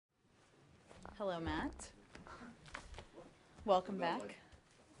Hello, Matt. Welcome back.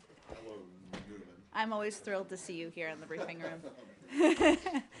 Hello, Newman. I'm always thrilled to see you here in the briefing room.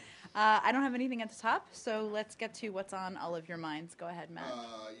 I don't have anything at the top, so let's get to what's on all of your minds. Go ahead, Matt.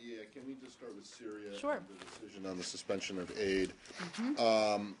 Yeah, can we just start with Syria? Sure. And the decision on the suspension of aid.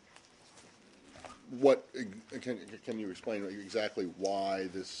 Mm-hmm. What can you explain exactly why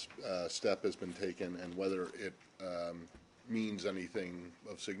this step has been taken and whether it means anything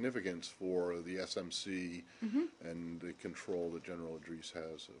of significance for the SMC and the control that General Idris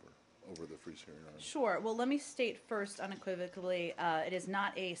has over the Free Syrian Army? Sure. Well, let me state first unequivocally, it is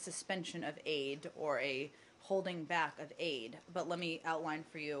not a suspension of aid or a holding back of aid, but let me outline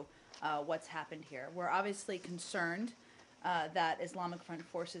for you what's happened here. We're obviously concerned that Islamic Front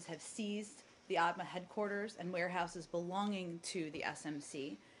forces have seized the ATMA headquarters and warehouses belonging to the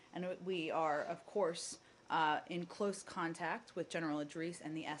SMC, and we are, of course, in close contact with General Idris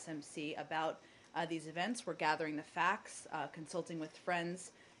and the SMC about these events. We're gathering the facts, consulting with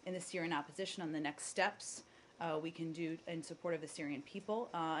friends in the Syrian opposition on the next steps we can do in support of the Syrian people.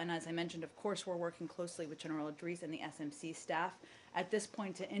 And as I mentioned, of course, we're working closely with General Idris and the SMC staff at this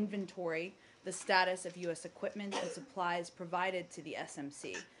point to inventory the status of U.S. equipment and supplies provided to the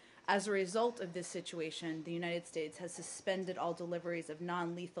SMC. As a result of this situation, the United States has suspended all deliveries of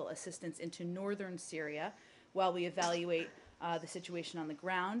non-lethal assistance into northern Syria while we evaluate the situation on the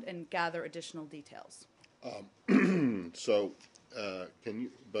ground and gather additional details. So, can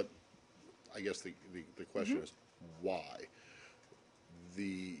you? But I guess the question is why?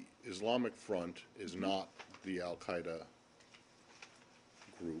 The Islamic Front is not the Al Qaeda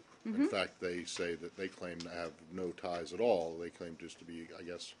group. In fact, they say that they claim to have no ties at all. They claim just to be, I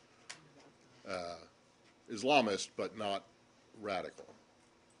guess, Islamist, but not radical.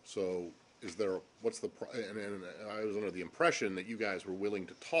 So, is there? What's the? And I was under the impression that you guys were willing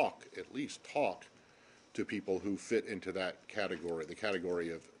to talk, at least talk, to people who fit into that category, the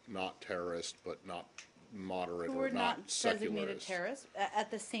category of not terrorist, but not moderate Who or are not designated secularist. terrorists.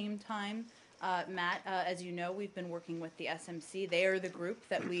 At the same time, Matt, as you know, we've been working with the SMC. They are the group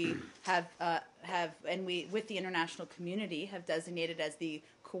that we have, and we, with the international community, have designated as the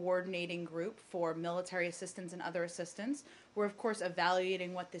coordinating group for military assistance and other assistance. We're, of course,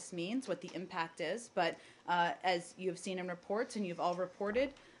 evaluating what this means, what the impact is, but as you've seen in reports and you've all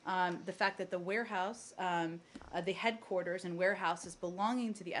reported, the fact that the warehouse, the headquarters and warehouses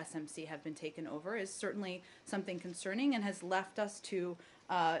belonging to the SMC have been taken over is certainly something concerning and has left us to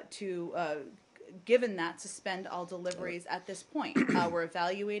given that, suspend all deliveries at this point. We're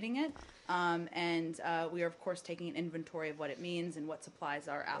evaluating it, and we are, of course, taking an inventory of what it means and what supplies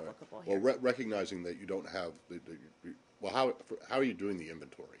are applicable here. Well, recognizing that you don't have well, how are you doing the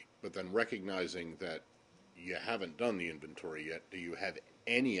inventory? But then recognizing that you haven't done the inventory yet, do you have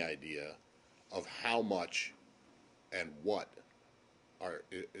any idea of how much and what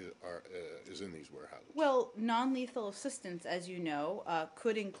is in these warehouses? Well, non-lethal assistance, as you know,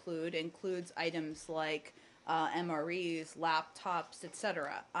 includes items like MREs, laptops,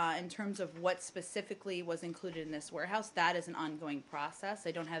 etc. In terms of what specifically was included in this warehouse, that is an ongoing process.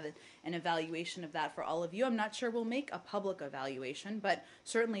 I don't have an evaluation of that for all of you. I'm not sure we'll make a public evaluation, but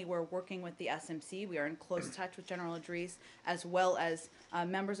certainly we're working with the SMC. We are in close touch with General Idris as well as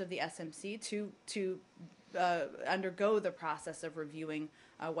members of the SMC to undergo the process of reviewing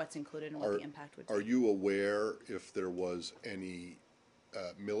what's included and what the impact would be. Are you aware if there was any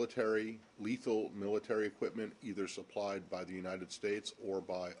lethal military equipment either supplied by the United States or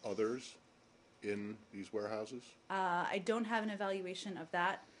by others in these warehouses? I don't have an evaluation of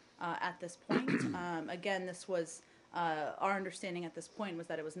that at this point. Again, this was our understanding at this point was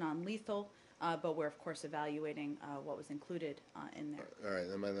that it was non-lethal, but we're, of course, evaluating what was included in there. All right,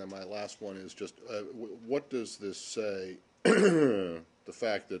 and then my last one is just, what does this say, the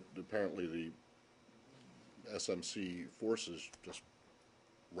fact that apparently the SMC forces just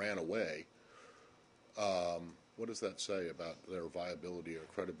ran away, what does that say about their viability or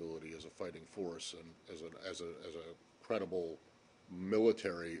credibility as a fighting force and as a credible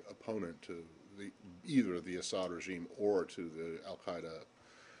military opponent to either the Assad regime or to the Al-Qaeda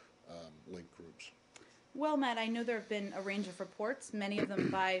linked groups? Well, Matt, I know there have been a range of reports, many of them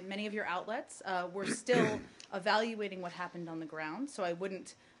by many of your outlets. We're still evaluating what happened on the ground, so I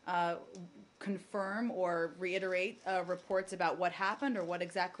wouldn't confirm or reiterate reports about what happened or what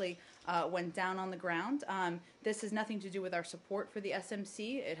exactly went down on the ground. This has nothing to do with our support for the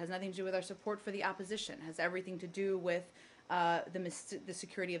SMC. It has nothing to do with our support for the opposition. It has everything to do with the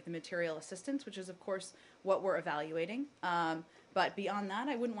security of the material assistance, which is, of course, what we're evaluating. But beyond that,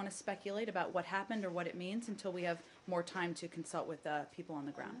 I wouldn't want to speculate about what happened or what it means until we have more time to consult with people on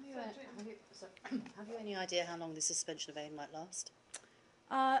the ground. Have you any idea how long the suspension of aid might last?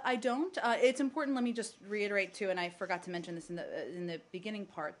 I don't. It's important. Let me just reiterate too, and I forgot to mention this in the beginning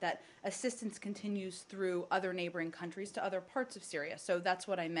part, that assistance continues through other neighboring countries to other parts of Syria. So that's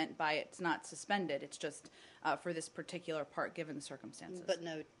what I meant by it's not suspended. It's just for this particular part, given the circumstances. But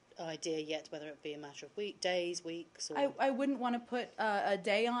no idea yet whether it be a matter of days, weeks, or... I wouldn't want to put a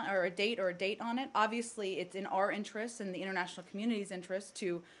day on or a date on it. Obviously, it's in our interest and the international community's interest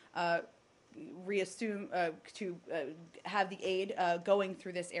to have the aid going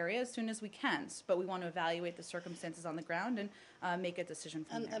through this area as soon as we can. But we want to evaluate the circumstances on the ground and make a decision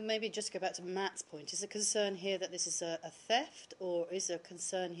from there. And maybe just go back to Matt's point. Is a concern here that this is a theft, or is there a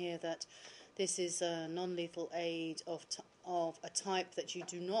concern here that this is a non-lethal aid of a type that you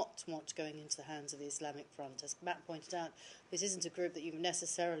do not want going into the hands of the Islamic Front? As Matt pointed out, this isn't a group that you've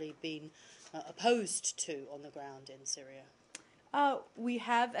necessarily been opposed to on the ground in Syria. We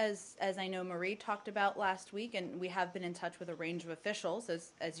have, as I know Marie talked about last week, and we have been in touch with a range of officials,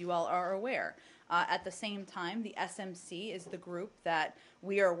 as you all are aware. At the same time, the SMC is the group that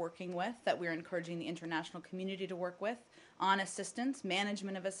we are working with, that we're encouraging the international community to work with on assistance,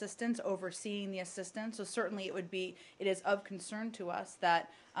 management of assistance, overseeing the assistance. So certainly it is of concern to us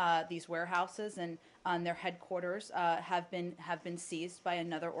that these warehouses and their headquarters have been seized by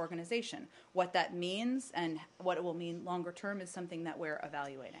another organization. What that means and what it will mean longer term is something that we're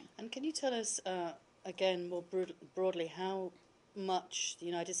evaluating. And can you tell us, again, more broadly, how much the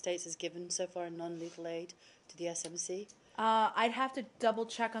United States has given so far in non-lethal aid to the SMC? I'd have to double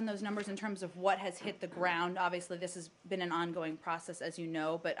check on those numbers in terms of what has hit the ground. Obviously, this has been an ongoing process, as you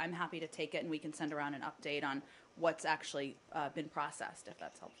know, but I'm happy to take it and we can send around an update on what's actually been processed, if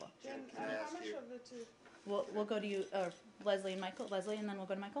that's helpful. Jen, how much of it is... We'll go to you, Leslie and Michael. Leslie, and then we'll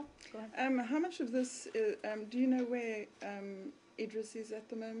go to Michael. Go ahead. how much of this, do you know where Idris is at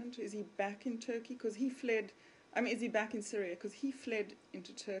the moment? Is he back in Turkey? Because he fled, is he back in Syria? Because he fled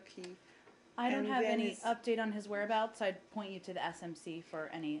into Turkey. I don't have any update on his whereabouts. I'd point you to the SMC for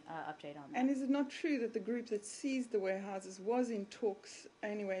any update on that. And is it not true that the group that seized the warehouses was in talks,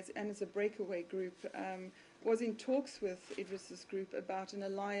 anyways, and it's a breakaway group, was in talks with Idris's group about an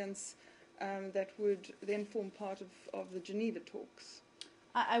alliance that would then form part of the Geneva talks?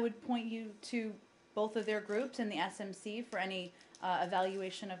 I would point you to both of their groups and the SMC for any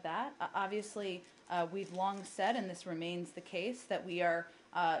evaluation of that. Obviously, we've long said, and this remains the case, that we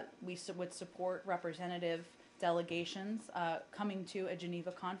would support representative delegations coming to a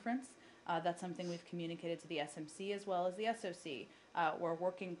Geneva conference. That's something we've communicated to the SMC as well as the SOC. We're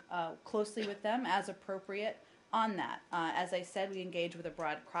working closely with them as appropriate on that. As I said, we engage with a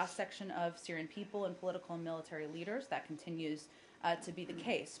broad cross-section of Syrian people and political and military leaders. That continues to be the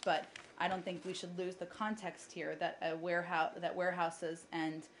case. But I don't think we should lose the context here that warehouses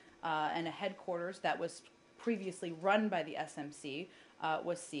and a headquarters that was previously run by the SMC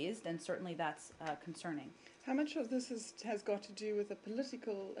was seized, and certainly that's concerning. How much of this has got to do with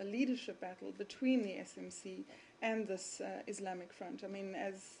a leadership battle between the SMC and this Islamic Front? I mean,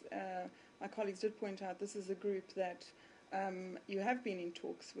 as my colleagues did point out, this is a group that you have been in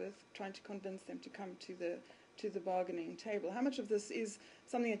talks with, trying to convince them to come to the bargaining table. How much of this is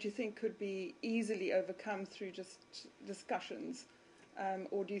something that you think could be easily overcome through just discussions,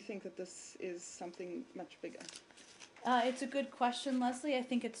 or do you think that this is something much bigger? It's a good question, Leslie. I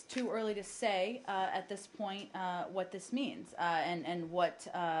think it's too early to say at this point what this means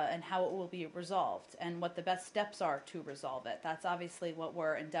and how it will be resolved and what the best steps are to resolve it. That's obviously what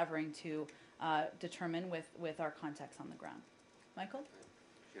we're endeavoring to determine with our contacts on the ground. Michael?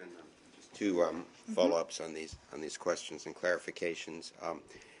 Just two follow-ups on these questions and clarifications.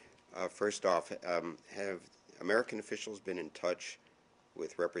 First off, have American officials been in touch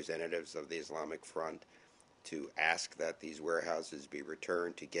with representatives of the Islamic Front to ask that these warehouses be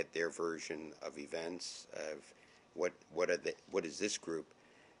returned, to get their version of events? What is this group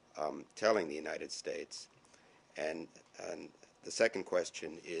telling the United States? And the second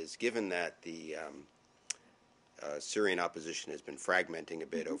question is, given that the Syrian opposition has been fragmenting a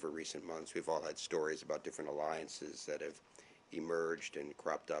bit over recent months, we've all had stories about different alliances that have emerged and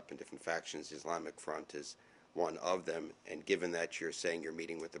cropped up in different factions. The Islamic Front is one of them, and given that you're saying you're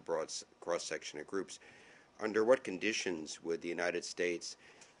meeting with a broad cross-section of groups, under what conditions would the United States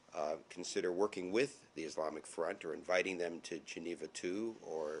consider working with the Islamic Front or inviting them to Geneva II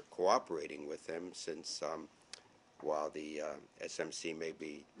or cooperating with them, since while the SMC may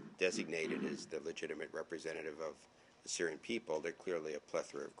be designated as the legitimate representative of the Syrian people, there are clearly a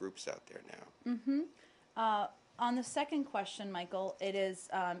plethora of groups out there now? On the second question, Michael, it is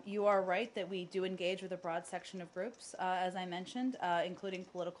you are right that we do engage with a broad section of groups, as I mentioned, including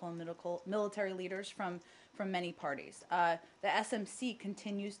political and military leaders from many parties. The SMC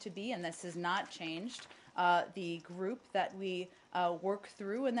continues to be, and this has not changed, the group that we work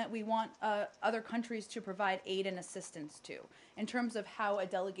through and that we want other countries to provide aid and assistance to. In terms of how a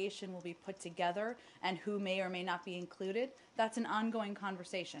delegation will be put together and who may or may not be included, that's an ongoing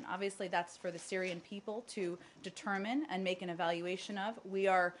conversation. Obviously, that's for the Syrian people to determine and make an evaluation of. We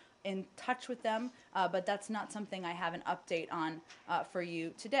are in touch with them, but that's not something I have an update on for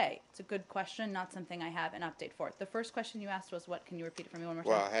you today. It's a good question, not something I have an update for. The first question you asked was what? Can you repeat it for me one more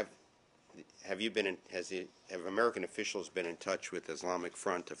time? Well, have American officials been in touch with Islamic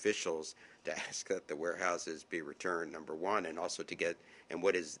Front officials to ask that the warehouses be returned, number one, and also and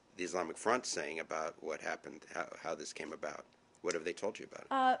what is the Islamic Front saying about what happened, how this came about? What have they told you about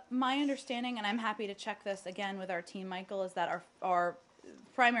it? My understanding, and I'm happy to check this again with our team, Michael, is that our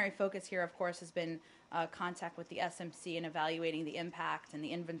primary focus here, of course, has been contact with the SMC and evaluating the impact and the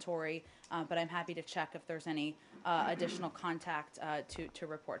inventory, but I'm happy to check if there's any additional contact to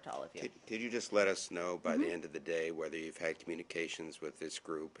report to all of you. Could you just let us know by the end of the day whether you've had communications with this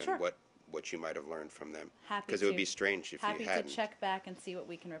group and Sure. what you might have learned from them? Happy Because it would be strange if you hadn't. Happy to check back and see what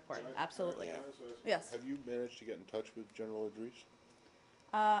we can report. Absolutely. Yeah. Yes. Have you managed to get in touch with General Idris?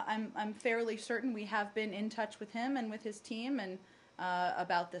 I'm fairly certain we have been in touch with him and with his team and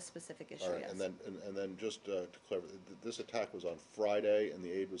about this specific issue. All right, Yes. and then just to clarify, this attack was on Friday, and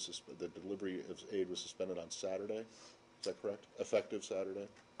the delivery of aid was suspended on Saturday. Is that correct? Effective Saturday.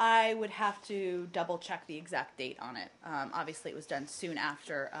 I would have to double check the exact date on it. Obviously, it was done soon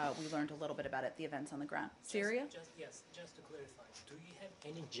after we learned a little bit about it, the events on the ground. Syria? Just to clarify, do you have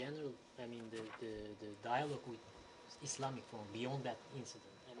any general, the dialogue with Islamic Front beyond that incident?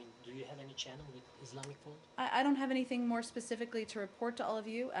 Do you have any channel with Islamic Front? I don't have anything more specifically to report to all of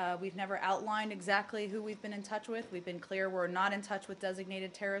you. We've never outlined exactly who we've been in touch with. We've been clear we're not in touch with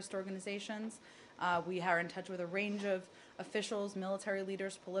designated terrorist organizations. We are in touch with a range of officials, military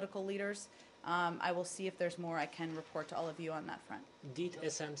leaders, political leaders. I will see if there's more I can report to all of you on that front. Did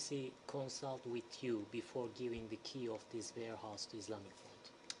SMC consult with you before giving the key of this warehouse to Islamic Front?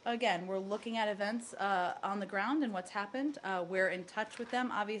 Again, we're looking at events on the ground and what's happened. We're in touch with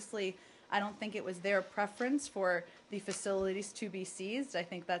them. Obviously, I don't think it was their preference for the facilities to be seized. I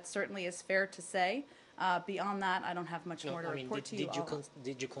think that certainly is fair to say. Beyond that, I don't have much more to report to you.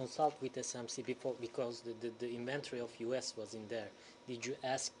 Did you consult with SMC before, because the inventory of US was in there? Did you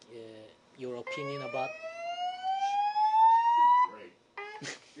ask your opinion about? Great.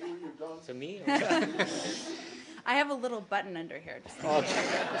 See what you've done? To me? Or? I have a little button under here. Just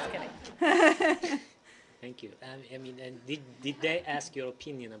kidding. Thank you. And did they ask your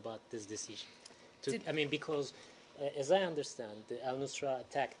opinion about this decision? Because as I understand, the Al-Nusra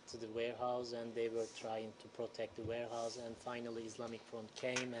attacked the warehouse and they were trying to protect the warehouse, and finally Islamic Front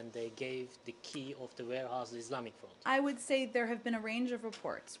came and they gave the key of the warehouse to Islamic Front. I would say there have been a range of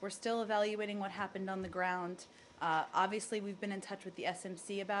reports. We're still evaluating what happened on the ground. Obviously, we've been in touch with the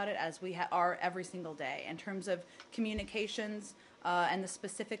SMC about it, as we are every single day. In terms of communications and the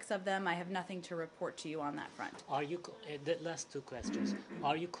specifics of them, I have nothing to report to you on that front. Are you? The last two questions.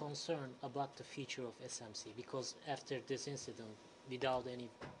 Are you concerned about the future of SMC? Because after this incident, without any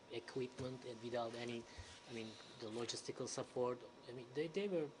equipment and without any, the logistical support, they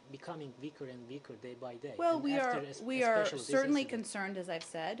were becoming weaker and weaker day by day. Well, and we are certainly concerned, as I've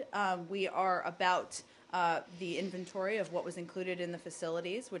said. We are about the inventory of what was included in the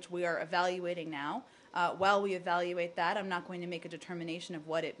facilities, which we are evaluating now. While we evaluate that, I'm not going to make a determination of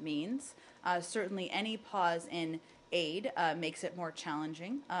what it means. Certainly, any pause in aid makes it more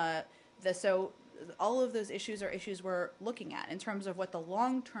challenging. So all of those issues are issues we're looking at. In terms of what the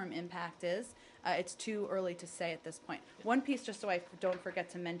long-term impact is, it's too early to say at this point. One piece, just so I don't forget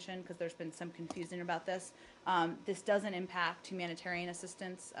to mention, because there's been some confusion about this, this doesn't impact humanitarian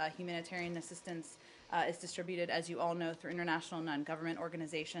assistance. Humanitarian assistance is distributed, as you all know, through international non-government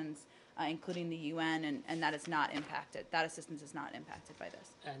organizations, including the UN, and that is not impacted. That assistance is not impacted by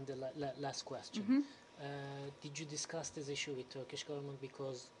this. And the last question. Did you discuss this issue with Turkish government?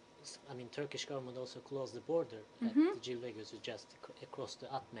 Because, Turkish government also closed the border at the Cilvegöz, just across the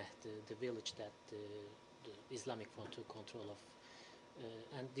Atmeh, the village that the Islamic Front took control of.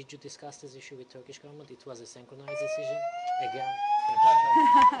 And did you discuss this issue with Turkish government? It was a synchronized decision? Again?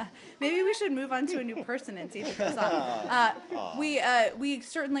 Maybe we should move on to a new person and see if it goes on. We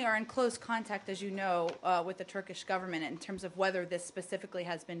certainly are in close contact, as you know, with the Turkish government in terms of whether this specifically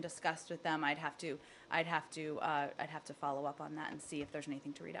has been discussed with them. I'd have to follow up on that and see if there's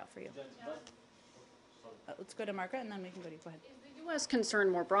anything to read out for you. let's go to Margaret, and then we can go to you. Go ahead. Is the U.S.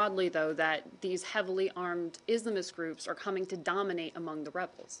 concerned more broadly, though, that these heavily armed Islamist groups are coming to dominate among the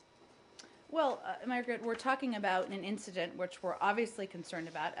rebels? Well, Margaret, we're talking about an incident which we're obviously concerned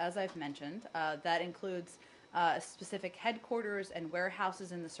about, as I've mentioned. That includes specific headquarters and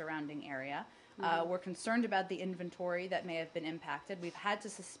warehouses in the surrounding area. We're concerned about the inventory that may have been impacted. We've had to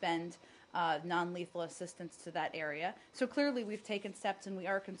suspend non-lethal assistance to that area. So clearly we've taken steps and we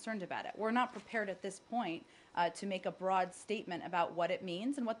are concerned about it. We're not prepared at this point to make a broad statement about what it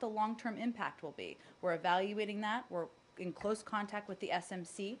means and what the long-term impact will be. We're evaluating that. We're in close contact with the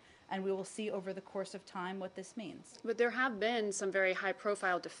SMC, and we will see over the course of time what this means. But there have been some very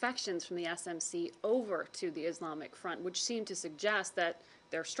high-profile defections from the SMC over to the Islamic Front, which seem to suggest that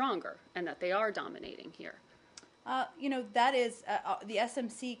they're stronger and that they are dominating here. That is, the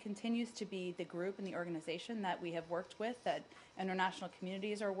SMC continues to be the group and the organization that we have worked with, that international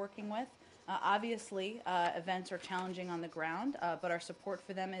communities are working with. Obviously, events are challenging on the ground, but our support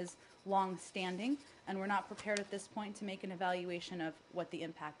for them is long-standing, and we're not prepared at this point to make an evaluation of what the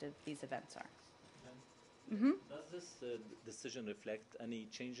impact of these events are. Does this decision reflect any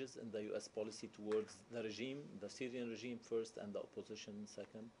changes in the U.S. policy towards the regime, the Syrian regime first and the opposition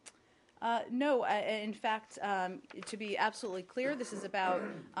second? No, in fact, to be absolutely clear, this is about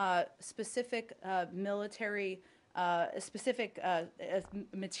specific military,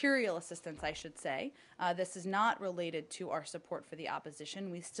 material assistance, I should say. This is not related to our support for the opposition.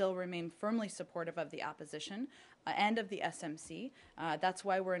 We still remain firmly supportive of the opposition and of the SMC. That's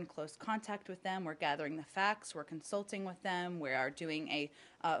why we're in close contact with them. We're gathering the facts. We're consulting with them. We are doing a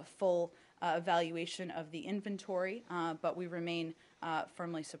full evaluation of the inventory, but we remain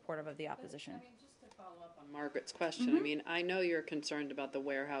firmly supportive of the opposition. Just to follow up on Margaret's question, I mean, I know you're concerned about the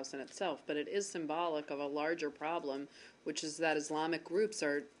warehouse in itself, but it is symbolic of a larger problem, which is that Islamic groups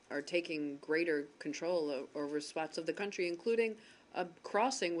are taking greater control over spots of the country, including a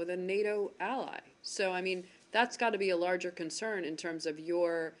crossing with a NATO ally. So, I mean, that's got to be a larger concern in terms of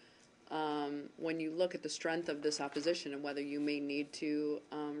your, when you look at the strength of this opposition and whether you may need to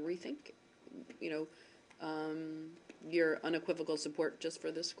rethink, your unequivocal support just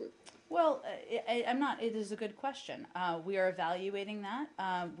for this group. Well, I'm not. It is a good question. We are evaluating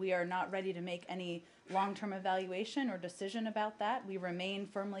that. We are not ready to make any long-term evaluation or decision about that. We remain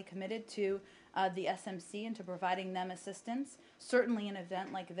firmly committed to the SMC and to providing them assistance. Certainly an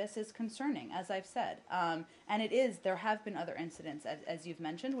event like this is concerning, as I've said. And it is, there have been other incidents, as you've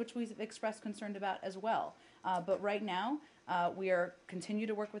mentioned, which we've expressed concern about as well. But right now, we continue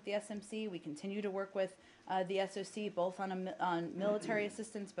to work with the SMC. We continue to work with the SOC, both on military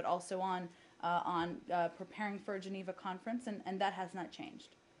assistance, but also on preparing for a Geneva conference, and that has not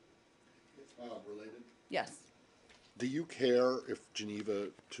changed. Related? Yes. Do you care if Geneva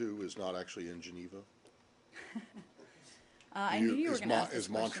 2 is not actually in Geneva? I knew you were going to ask this Is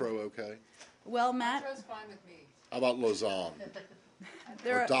Montreux okay? Well, Matt, Montreux's fine with me. How about Lausanne?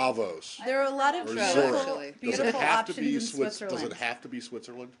 there Or are, Davos? there are a lot of Or beautiful, Zurich? beautiful options in Does Switzerland. it have to be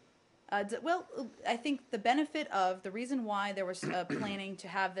Switzerland? Well, I think the benefit of the reason why there was planning to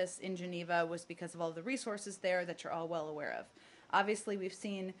have this in Geneva was because of all the resources there that you're all well aware of. Obviously, we've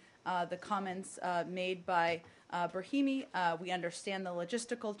seen the comments made by Brahimi. We understand the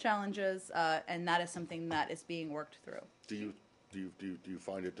logistical challenges, and that is something that is being worked through. Do you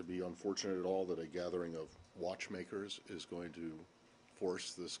find it to be unfortunate at all that a gathering of watchmakers is going to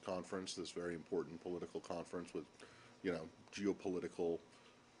force this conference, this very important political conference with, geopolitical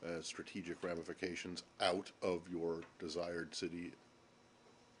strategic ramifications, out of your desired city?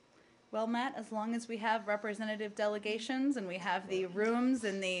 Well, Matt, as long as we have representative delegations and we have the rooms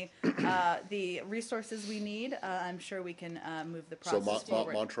and the resources we need, I'm sure we can move the process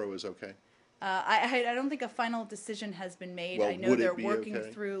forward. So Montreux is okay? I don't think a final decision has been made. Well, I know would it they're be working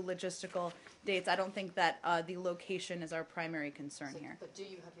okay? through logistical dates. I don't think that the location is our primary concern here. But do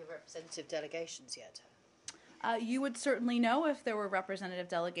you have your representative delegations yet? You would certainly know if there were representative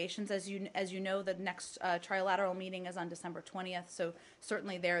delegations. As you know, the next trilateral meeting is on December 20th, so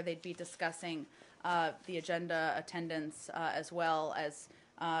certainly there they'd be discussing the agenda, attendance, as well as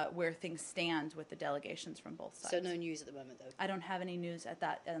where things stand with the delegations from both sides. So no news at the moment, though? I don't have any news at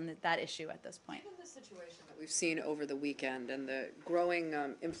that issue at this point. Given the situation that we've seen over the weekend and the growing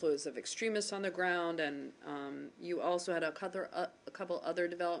influence of extremists on the ground, and you also had a couple other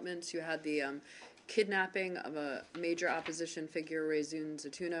developments. You had the kidnapping of a major opposition figure, Rezun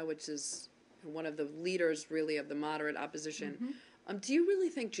Zatouna, which is one of the leaders, really, of the moderate opposition. Do you really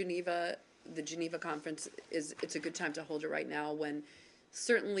think the Geneva conference, it's a good time to hold it right now when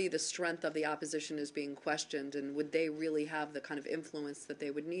certainly the strength of the opposition is being questioned, and would they really have the kind of influence that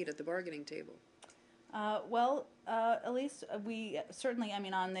they would need at the bargaining table? Elise, we certainly, I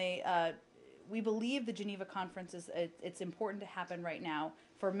mean, on the, we believe the Geneva conference it's important to happen right now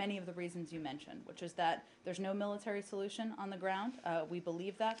for many of the reasons you mentioned, which is that there's no military solution on the ground. We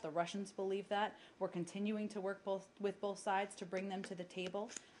believe that. The Russians believe that. We're continuing to work with both sides to bring them to the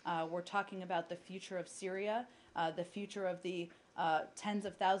table. We're talking about the future of Syria, the future of the tens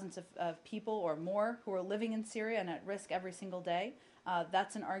of thousands of people or more who are living in Syria and at risk every single day.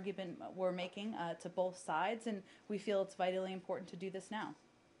 That's an argument we're making to both sides, and we feel it's vitally important to do this now.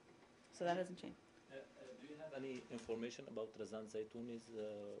 So that hasn't changed. Do you have any information about Razan Zaitouni's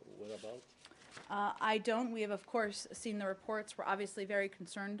whereabouts? I don't. We have, of course, seen the reports. We're obviously very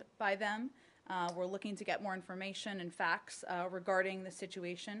concerned by them. We're looking to get more information and facts regarding the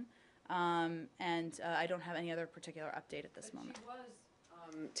situation. And I don't have any other particular update at this moment.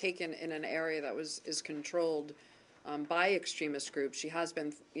 She was taken in an area that is controlled by extremist groups. She has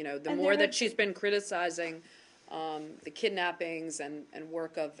been, the more that she's been criticizing the kidnappings and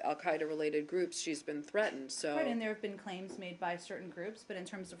work of Al-Qaeda-related groups, she's been threatened. So, right, and there have been claims made by certain groups, but in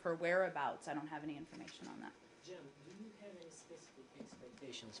terms of her whereabouts, I don't have any information on that. Jem, do you have any specific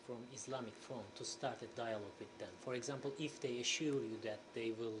expectations from Islamic Front to start a dialogue with them? For example, if they assure you that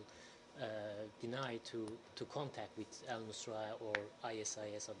they will deny to contact with al-Nusra or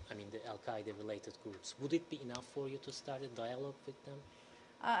ISIS, I mean the Al-Qaeda-related groups, would it be enough for you to start a dialogue with them?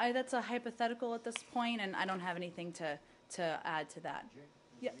 That's a hypothetical at this point, and I don't have anything to add to that.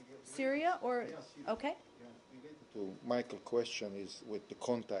 Yeah, Syria or okay. Related to Michael's question is with the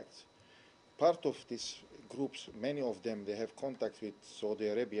contacts. Part of these groups, many of them, they have contacts with Saudi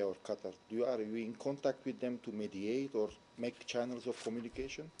Arabia or Qatar. Are you in contact with them to mediate or make channels of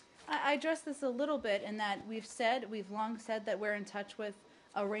communication? I addressed this a little bit in that we've long said that we're in touch with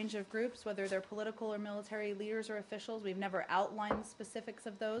a range of groups, whether they're political or military leaders or officials. We've never outlined specifics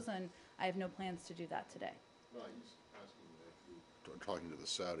of those, and I have no plans to do that today. No, he's asking if you're talking to the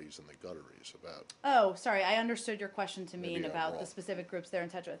Saudis and the Qataris about. Oh, sorry, I understood your question to mean Maybe I'm about wrong. the specific groups they're in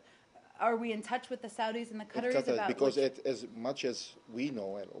touch with. Are we in touch with the Saudis and the Qataris about because which? as much as we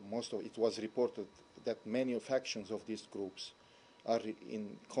know, and most of it was reported that many factions of these groups are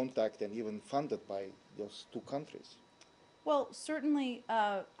in contact and even funded by those two countries. Well, certainly,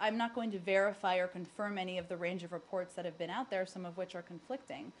 I'm not going to verify or confirm any of the range of reports that have been out there, some of which are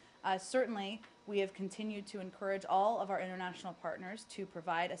conflicting. Certainly, we have continued to encourage all of our international partners to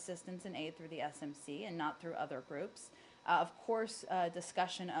provide assistance and aid through the SMC and not through other groups. Of course,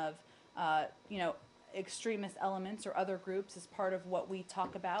 discussion of, extremist elements or other groups is part of what we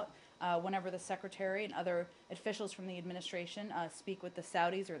talk about whenever the Secretary and other officials from the administration speak with the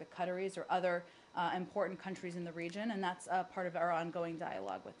Saudis or the Qataris or other important countries in the region, and that's part of our ongoing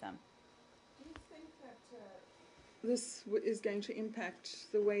dialogue with them. Do you think that this is going to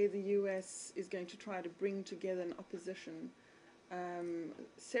impact the way the U.S. is going to try to bring together an opposition,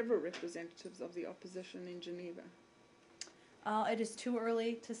 several representatives of the opposition in Geneva? It is too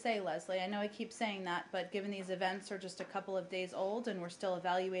early to say, Leslie. I know I keep saying that, but given these events are just a couple of days old and we're still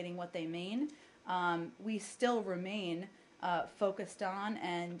evaluating what they mean, we still remain focused on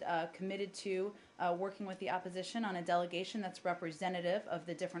and committed to working with the opposition on a delegation that's representative of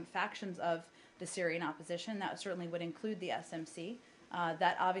the different factions of the Syrian opposition. That certainly would include the SMC.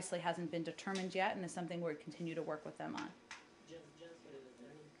 That obviously hasn't been determined yet and is something we'll continue to work with them on.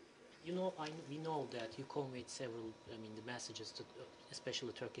 We know that you conveyed several, the messages to, especially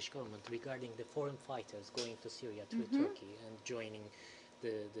the Turkish government, regarding the foreign fighters going to Syria through Turkey and joining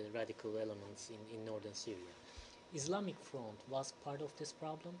the radical elements in northern Syria. Islamic Front was part of this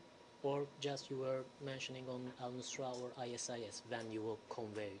problem, or just you were mentioning on al-Nusra or ISIS when you will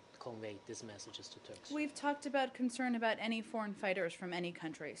convey these messages to Turks? We've talked about concern about any foreign fighters from any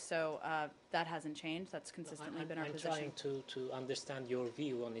country, so that hasn't changed. That's consistently been our position. I'm trying to understand your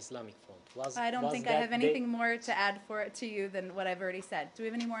view on Islamic Front. I don't think I have anything more to add to you than what I've already said. Do we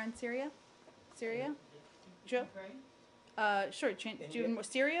have any more on Syria? Syria? Joe? Sure. Do you have more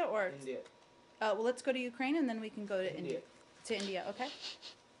Syria or? India. Well, let's go to Ukraine and then we can go to India. To India, okay?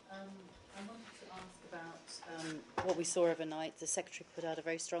 I wanted to ask about what we saw overnight. The Secretary put out a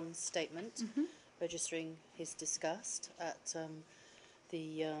very strong statement registering his disgust at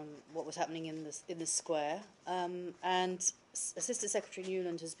what was happening in the square. And Assistant Secretary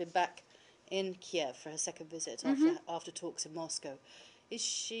Nuland has been back in Kiev for her second visit after talks in Moscow.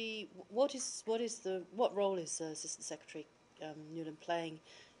 What role is Assistant Secretary Nuland playing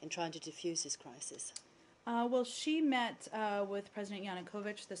in trying to diffuse this crisis? Well, she met with President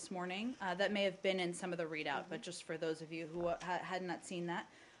Yanukovych this morning. That may have been in some of the readout, but just for those of you who had not seen that.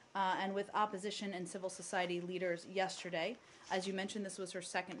 and with opposition and civil society leaders yesterday. As you mentioned, this was her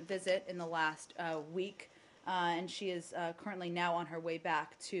second visit in the last week, and she is currently now on her way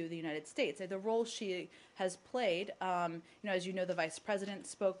back to the United States. The role she has played, as you know, the vice president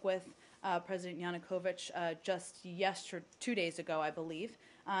spoke with President Yanukovych just 2 days ago, I believe,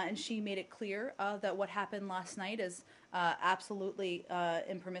 and she made it clear that what happened last night is absolutely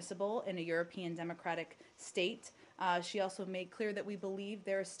impermissible in a European democratic state. She also made clear that we believe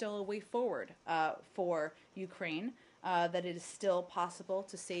there is still a way forward for Ukraine, that it is still possible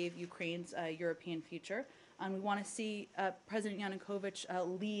to save Ukraine's European future. And we want to see President Yanukovych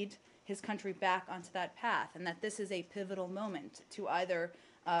lead his country back onto that path, and that this is a pivotal moment to either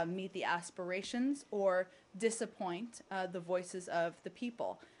meet the aspirations or disappoint the voices of the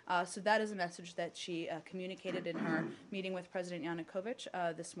people. So that is a message that she communicated in her meeting with President Yanukovych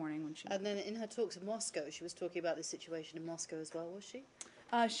this morning. And then in her talks in Moscow, she was talking about the situation in Moscow as well, was she?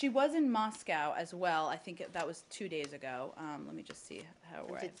 She was in Moscow as well. I think that was 2 days ago. Let me just see how.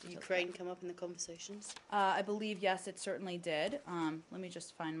 Did Ukraine come up in the conversations? I believe, yes, it certainly did. Let me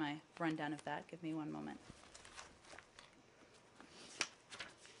just find my rundown of that. Give me one moment.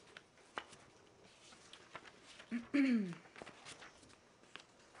 Let's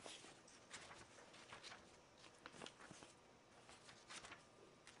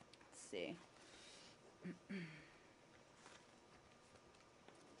see.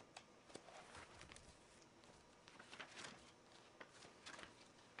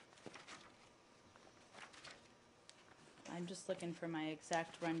 I'm just looking for my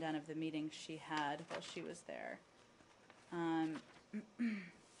exact rundown of the meeting she had while she was there.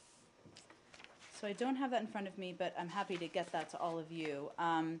 So I don't have that in front of me, but I'm happy to get that to all of you.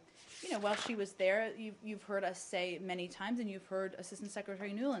 While she was there, you've heard us say many times, and you've heard Assistant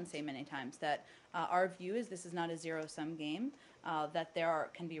Secretary Nuland say many times, that our view is this is not a zero-sum game, that there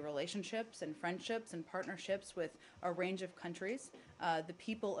can be relationships and friendships and partnerships with a range of countries. The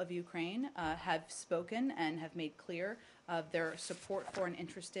people of Ukraine have spoken and have made clear their support for and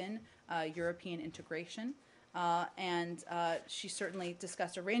interest in European integration. And she certainly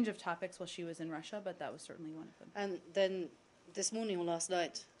discussed a range of topics while she was in Russia, but that was certainly one of them. And then this morning or last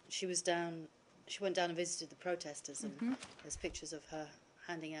night, she went down and visited the protesters, and there's pictures of her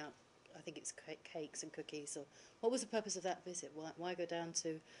handing out, I think it's cakes and cookies. Or what was the purpose of that visit? Why go down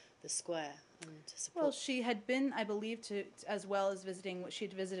to the square and to support? Well, she had been, I believe, as well as visiting, she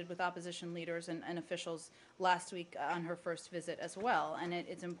had visited with opposition leaders and officials last week on her first visit as well. And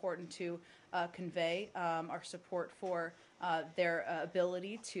it's important to convey our support for their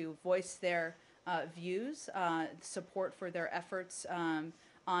ability to voice their views, support for their efforts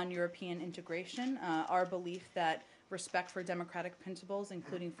on European integration, our belief that respect for democratic principles,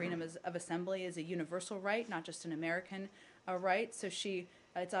 including freedom of assembly, is a universal right, not just an American right. So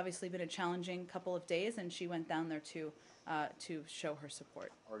it's obviously been a challenging couple of days, and she went down there to show her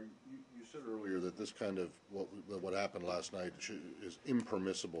support. You said earlier that this kind of what happened last night is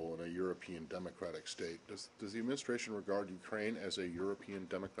impermissible in a European democratic state. Does the administration regard Ukraine as a European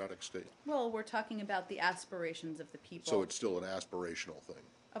democratic state? Well, we're talking about the aspirations of the people. So it's still an aspirational thing?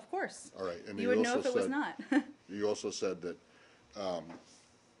 Of course. All right. And you would know if it was not. You also said that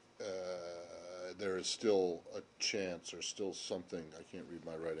there is still a chance or still something, I can't read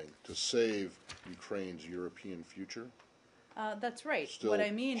my writing, to save Ukraine's European future? That's right. What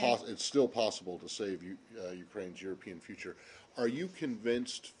I mean is it's still possible to save Ukraine's European future. Are you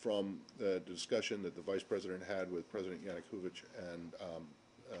convinced from the discussion that the Vice President had with President Yanukovych and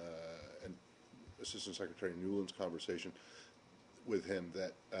Assistant Secretary Nuland's conversation with him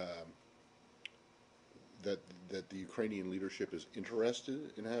that that the Ukrainian leadership is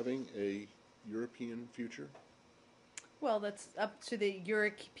interested in having a European future? Well, that's up to the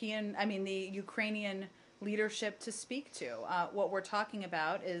Ukrainian leadership to speak to. What we're talking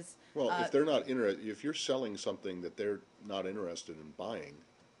about is if they're not interested, if you're selling something that they're not interested in buying.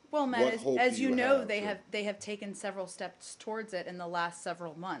 Well, Matt, as you know, they have taken several steps towards it in the last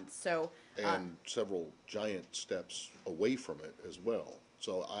several months. So and several giant steps away from it as well.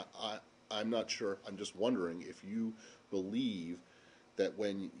 So I'm not sure. I'm just wondering if you believe that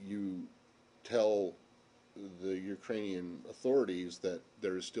when you tell the Ukrainian authorities that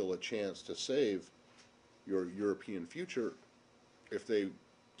there is still a chance to save your European future, if they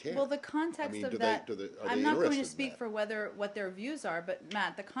can. Well, the context of that, I'm not going to speak for what their views are, but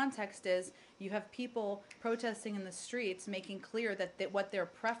Matt, the context is you have people protesting in the streets making clear that what their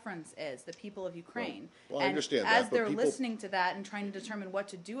preference is, the people of Ukraine. Well, I understand that. As they're listening to that and trying to determine what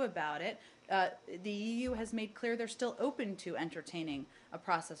to do about it, the EU has made clear they're still open to entertaining a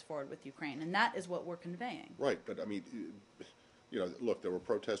process forward with Ukraine, and that is what we're conveying. Right, but I mean, look, there were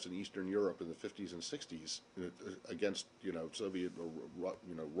protests in Eastern Europe in the 50s and 60s against, Soviet or,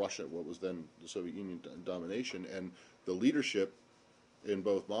 Russia, what was then the Soviet Union domination, and the leadership in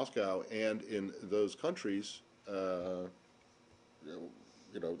both Moscow and in those countries, they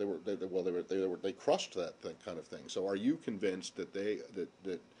crushed that kind of thing. So, are you convinced that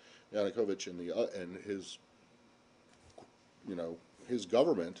that Yanukovych and his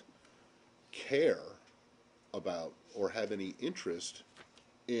government care about or have any interest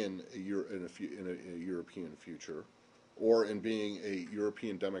in a European future, or in being a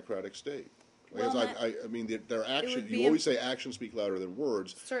European democratic state? Because I mean, their action. You always say actions speak louder than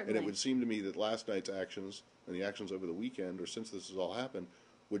words, Certainly. and it would seem to me that last night's actions and the actions over the weekend, or since this has all happened,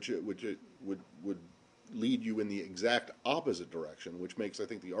 would lead you in the exact opposite direction, which makes, I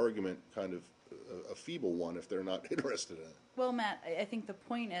think, the argument kind of a feeble one if they're not interested in it. Well, Matt, I think the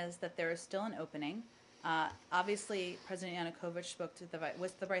point is that there is still an opening. Obviously, President Yanukovych spoke to the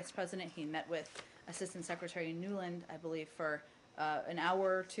vice president. He met with Assistant Secretary Nuland, I believe, for an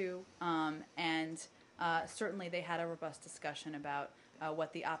hour or two, and certainly they had a robust discussion about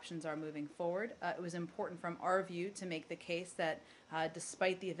what the options are moving forward. It was important from our view to make the case that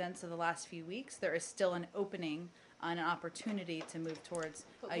despite the events of the last few weeks, there is still an opening and an opportunity to move towards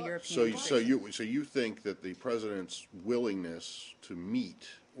a European integration. So you think that the president's willingness to meet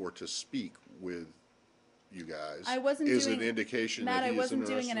or to speak with you guys an indication Matt, that he I wasn't is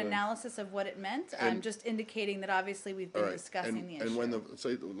doing an interested in... analysis of what it meant. I'm just indicating that obviously we've been discussing the issue. And when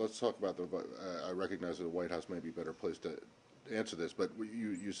let's talk about I recognize that the White House may be a better place to answer this, but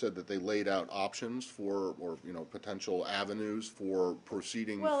you said that they laid out options for, or potential avenues for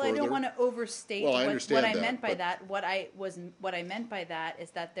proceeding further. I don't want to overstate I what I meant by that. What I meant by that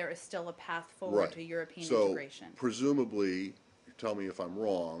is that there is still a path forward to European integration. So presumably, tell me if I'm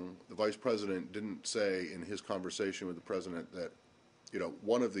wrong, the vice president didn't say in his conversation with the president that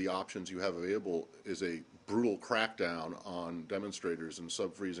one of the options you have available is a brutal crackdown on demonstrators in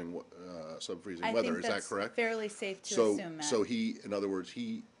sub-freezing weather. Is that correct? Fairly safe to assume, Matt. So he, in other words,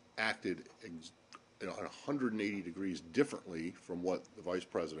 he acted 180 degrees differently from what the vice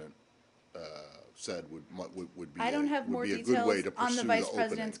president said would be. I don't have more details on the vice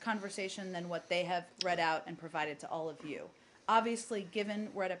president's conversation than what they have read out and provided to all of you. Obviously, given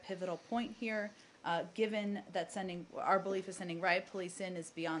we're at a pivotal point here, given that our belief of sending riot police in is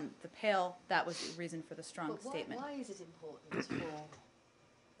beyond the pale, that was the reason for the strong statement. Why is it important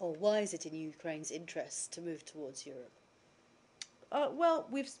why is it in Ukraine's interest to move towards Europe? Well,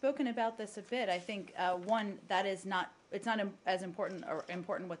 we've spoken about this a bit. I think one, that is not. It's not as important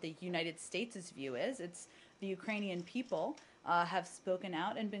what the United States' view is. It's the Ukrainian people have spoken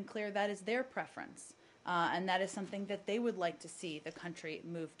out and been clear that is their preference. And that is something that they would like to see the country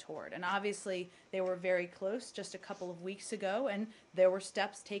move toward. And obviously, they were very close just a couple of weeks ago, and there were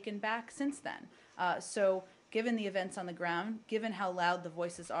steps taken back since then. So given the events on the ground, given how loud the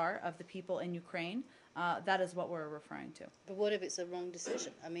voices are of the people in Ukraine, that is what we're referring to. But what if it's a wrong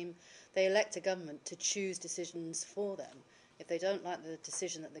decision? I mean, they elect a government to choose decisions for them. If they don't like the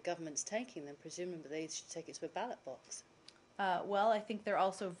decision that the government's taking, then presumably they should take it to a ballot box. Well, I think they're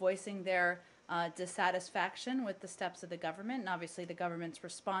also voicing their dissatisfaction with the steps of the government, and obviously the government's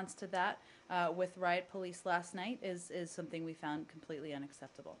response to that with riot police last night is something we found completely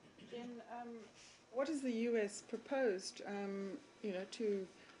unacceptable. Jen, what has the U.S. proposed,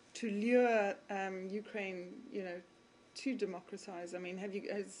 to lure Ukraine, to democratize? I mean,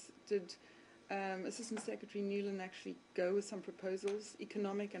 did Assistant Secretary Nuland actually go with some proposals,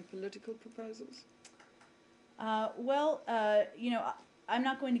 economic and political proposals? I'm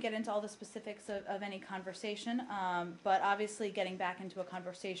not going to get into all the specifics of any conversation, but obviously getting back into a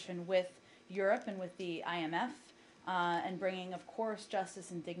conversation with Europe and with the IMF and bringing, of course,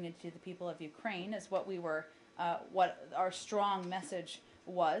 justice and dignity to the people of Ukraine is what our strong message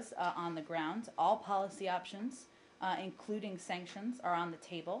was on the ground. All policy options, including sanctions, are on the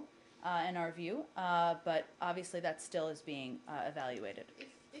table in our view, but obviously that still is being evaluated.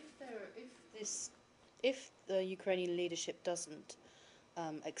 If the Ukrainian leadership doesn't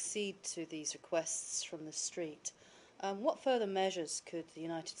accede to these requests from the street, what further measures could the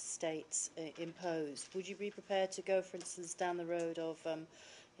United States impose? Would you be prepared to go, for instance, down the road of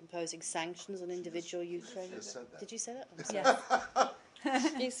imposing sanctions on individual Ukrainians? Did you say that? Yes.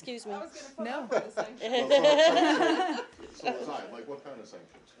 Excuse me. I was going to follow up with the sanctions. Like what kind of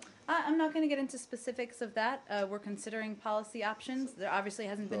sanctions? I'm not going to get into specifics of that. We're considering policy options. There obviously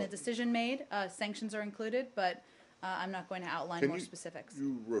hasn't been a decision made. Sanctions are included, but I'm not going to outline more specifics.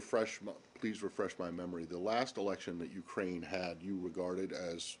 Please refresh my memory. The last election that Ukraine had, you regarded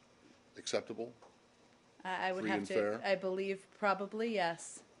as acceptable? I would Free have and to. fair? I believe probably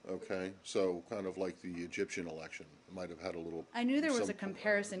yes. Okay, so kind of like the Egyptian election, it might have had a little. I knew there was some- a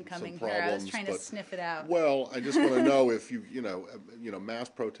comparison some coming here. I was problems, trying to but- sniff it out. Well, I just want to know if you know, mass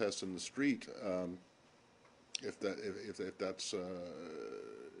protests in the street, if that's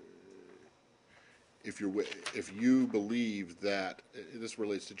if you believe that this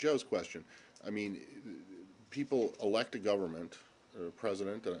relates to Joe's question. I mean, people elect a government, a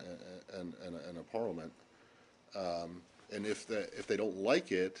president, and a parliament, and if they don't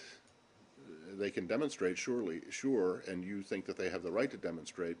like it, they can demonstrate. Sure, and you think that they have the right to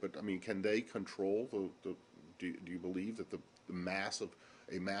demonstrate. But I mean, can they control the? Do you believe that a mass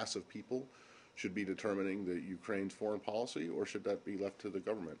of people should be determining the Ukraine's foreign policy, or should that be left to the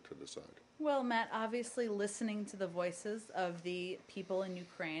government to decide? Well, Matt, obviously listening to the voices of the people in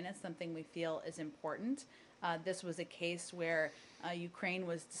Ukraine is something we feel is important. This was a case where Ukraine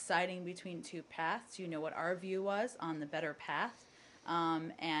was deciding between two paths. You know what our view was on the better path.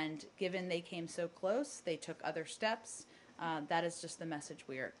 And given they came so close, they took other steps. That is just the message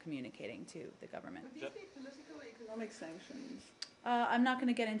we are communicating to the government. Would these be political or economic sanctions? I'm not going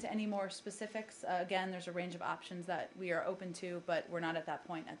to get into any more specifics. Again, there's a range of options that we are open to, but we're not at that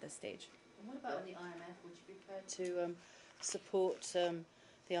point at this stage. And what about the IMF? Would you be prepared to support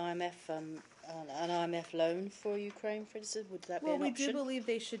the IMF, an IMF loan for Ukraine, for instance? Would that be Well, an we option? do believe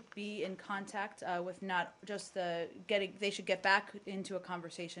they should be in contact with not just they should get back into a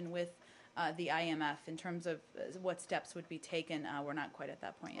conversation with the IMF in terms of what steps would be taken. We're not quite at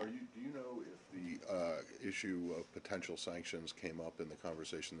that point yet. Do you know if the issue of potential sanctions came up in the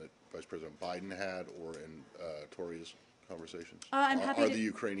conversation that Vice President Biden had, or in Tori's conversations? I'm happy Are to- the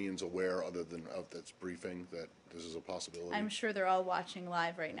Ukrainians aware, other than of this briefing, that this is a possibility? I'm sure they're all watching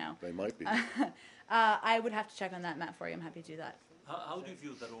live right now. They might be. I would have to check on that, Matt, for you. I'm happy to do that. How do you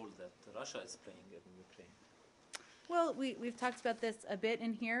view the role that Russia is playing in Ukraine? Well, we've talked about this a bit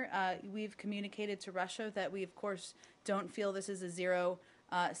in here. We've communicated to Russia that we, of course, don't feel this is a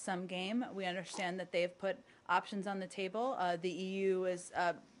zero-sum game. We understand that they have put options on the table. The EU has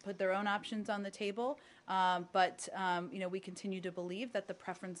put their own options on the table. But we continue to believe that the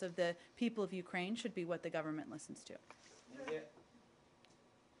preference of the people of Ukraine should be what the government listens to.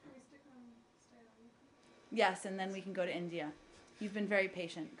 Yes, and then we can go to India. You've been very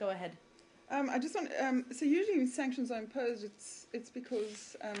patient. Go ahead. I just want. So usually when sanctions are imposed, it's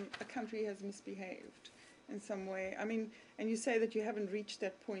because a country has misbehaved in some way. I mean, and you say that you haven't reached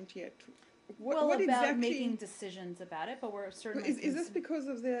that point yet. What about exactly, making decisions about it, but we're certainly. Is this because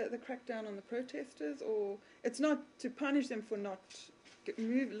of the crackdown on the protesters, or it's not to punish them for not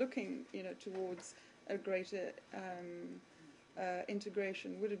looking, towards a greater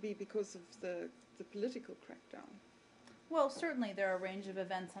integration? Would it be because of the political crackdown? Well, certainly there are a range of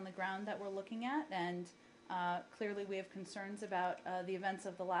events on the ground that we're looking at, and clearly we have concerns about the events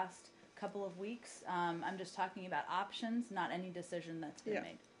of the last couple of weeks. I'm just talking about options, not any decision that's been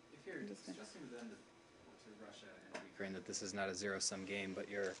made. If you're stressing then to Russia and Ukraine that this is not a zero-sum game, but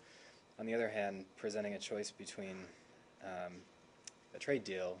you're, on the other hand, presenting a choice between a trade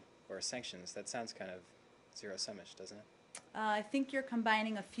deal or sanctions, that sounds kind of zero-summish, doesn't it? I think you're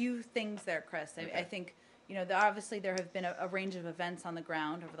combining a few things there, Chris. Okay. I think, obviously there have been a range of events on the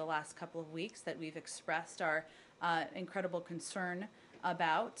ground over the last couple of weeks that we've expressed our incredible concern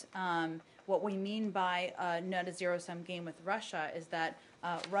about. What we mean by not a zero-sum game with Russia is that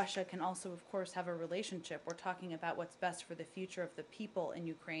Russia can also, of course, have a relationship. We're talking about what's best for the future of the people in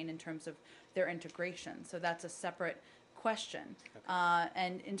Ukraine in terms of their integration. So that's a separate question. Okay.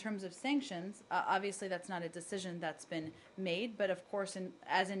 And in terms of sanctions, obviously that's not a decision that's been made, but of course,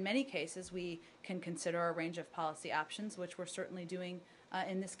 as in many cases, we can consider a range of policy options, which we're certainly doing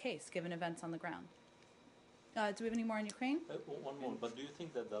in this case, given events on the ground. Do we have any more in Ukraine? One more, but do you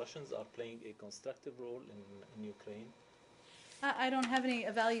think that the Russians are playing a constructive role in Ukraine? I don't have any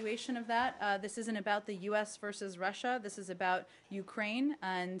evaluation of that. This isn't about the U.S. versus Russia. This is about Ukraine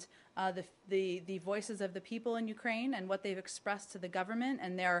and the voices of the people in Ukraine and what they've expressed to the government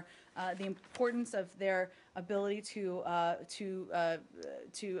and the importance of their ability to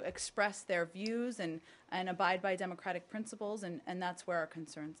express their views and abide by democratic principles, and that's where our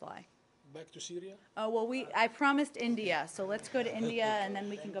concerns lie. Back to Syria? Well, I promised India, so let's go to India and then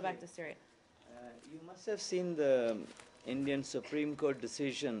we can go back to Syria. You must have seen the Indian Supreme Court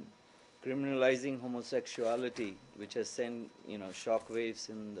decision criminalizing homosexuality, which has sent shockwaves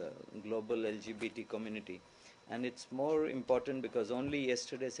in the global LGBT community. And it's more important because only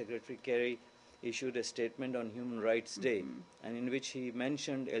yesterday Secretary Kerry issued a statement on Human Rights Day, and in which he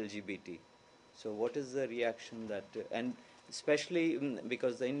mentioned LGBT. So what is the reaction that, and especially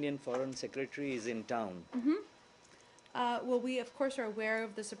because the Indian Foreign Secretary is in town. Well, we, of course, are aware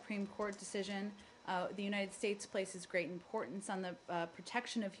of the Supreme Court decision. The United States places great importance on the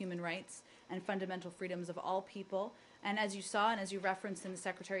protection of human rights and fundamental freedoms of all people. And as you saw and as you referenced in the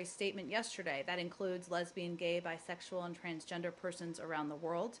Secretary's statement yesterday, that includes lesbian, gay, bisexual, and transgender persons around the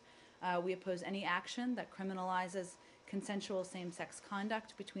world. We oppose any action that criminalizes consensual same-sex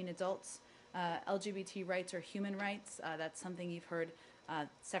conduct between adults. LGBT rights are human rights. That's something you've heard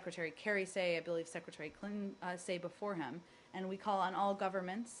Secretary Kerry say, I believe Secretary Clinton say before him. And we call on all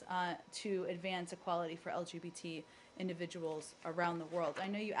governments to advance equality for LGBT individuals around the world. I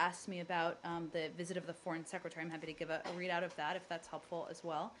know you asked me about the visit of the Foreign Secretary. I'm happy to give a readout of that if that's helpful as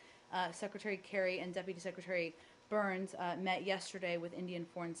well. Secretary Kerry and Deputy Secretary Burns met yesterday with Indian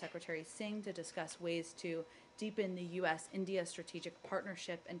Foreign Secretary Singh to discuss ways to deepen the U.S.-India strategic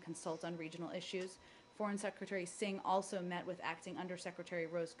partnership and consult on regional issues. Foreign Secretary Singh also met with Acting Undersecretary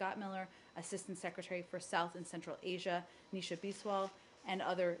Rose Gottmiller, Assistant Secretary for South and Central Asia Nisha Biswal, and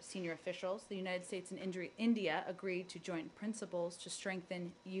other senior officials. The United States and India agreed to joint principles to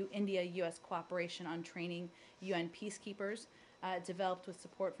strengthen India-U.S. cooperation on training UN peacekeepers, developed with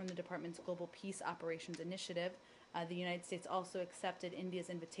support from the Department's Global Peace Operations Initiative. The United States also accepted India's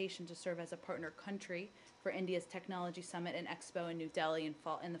invitation to serve as a partner country for India's Technology Summit and Expo in New Delhi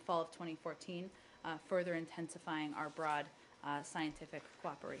in the fall of 2014, further intensifying our broad scientific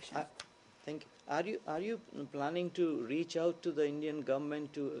cooperation. Thank you. Are you planning to reach out to the Indian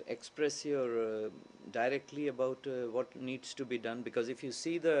government to express your directly about what needs to be done? Because if you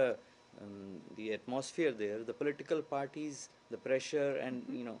see the atmosphere there, the political parties, the pressure, and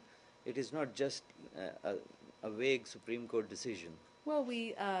it is not just a vague Supreme Court decision. Well,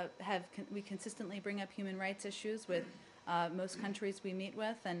 we consistently bring up human rights issues with most countries we meet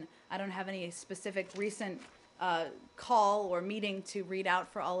with, and I don't have any specific recent call or meeting to read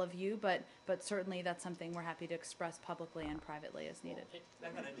out for all of you, but certainly that's something we're happy to express publicly and privately as needed.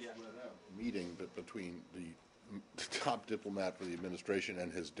 Meeting between the top diplomat for the administration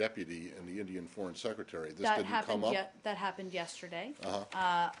and his deputy and the Indian Foreign Secretary. This didn't come up? That happened yesterday.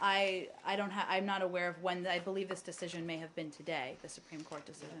 Uh-huh. I'm not aware of when. I believe this decision may have been today, the Supreme Court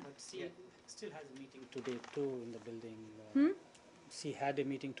decision. But she still has a meeting today too in the building. She had a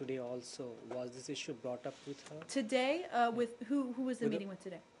meeting today also. Was this issue brought up with her? Today? With who was the meeting with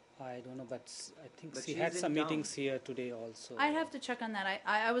today? I don't know, but I think she had some meetings here today also. I have to check on that.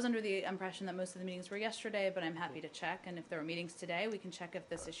 I was under the impression that most of the meetings were yesterday, but I'm happy to check. And if there were meetings today, we can check if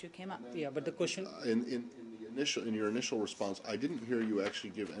this issue came up. Yeah, but the question... In your initial response, I didn't hear you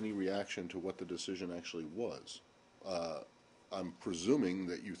actually give any reaction to what the decision actually was. I'm presuming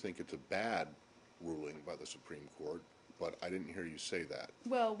that you think it's a bad ruling by the Supreme Court, but I didn't hear you say that.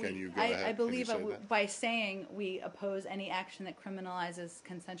 Well, Can you go ahead? I believe Can you say that? by saying we oppose any action that criminalizes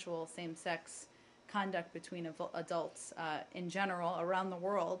consensual same-sex conduct between adults in general around the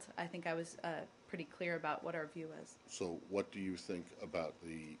world, I think I was pretty clear about what our view is. So what do you think about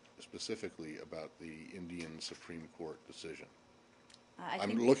specifically about the Indian Supreme Court decision?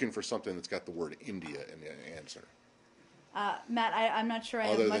 I'm looking for something that's got the word India in the answer. Matt, I'm not sure I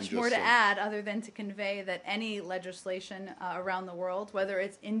have much more to add other than to convey that any legislation around the world, whether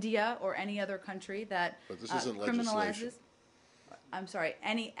it's India or any other country that criminalizes,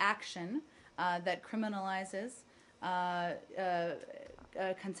 any action that criminalizes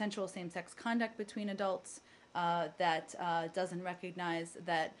consensual same-sex conduct between adults, that doesn't recognize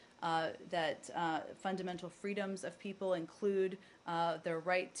that fundamental freedoms of people include their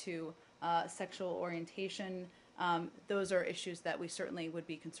right to sexual orientation. Those are issues that we certainly would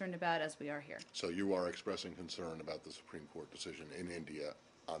be concerned about as we are here. So you are expressing concern about the Supreme Court decision in India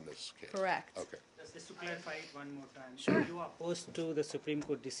on this case? Correct. Okay. Just to clarify it one more time. Sure. You are opposed to the Supreme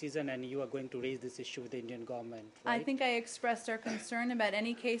Court decision and you are going to raise this issue with the Indian government, right? I think I expressed our concern about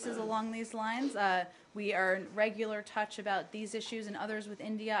any cases along these lines. We are in regular touch about these issues and others with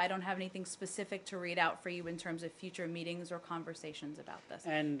India. I don't have anything specific to read out for you in terms of future meetings or conversations about this.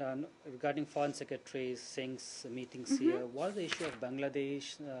 And regarding Foreign Secretary Singh's meetings here, was the issue of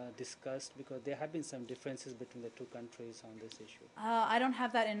Bangladesh discussed? Because there have been some differences between the two countries on this issue. I don't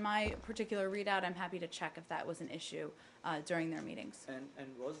have that in my particular readout. I'm happy to check if that was an issue during their meetings. And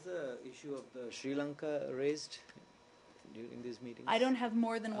was the issue of the Sri Lanka raised during these meetings? I don't have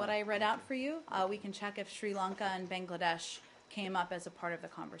more than what I read out for you. We can check if Sri Lanka and Bangladesh came up as a part of the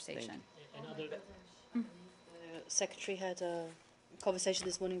conversation. The Secretary had a conversation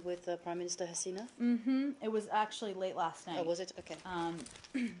this morning with Prime Minister Hasina? It was actually late last night. Oh, was it? Okay.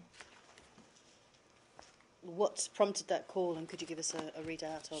 What prompted that call, and could you give us a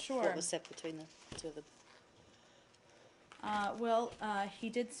readout of what was said between the two of them? He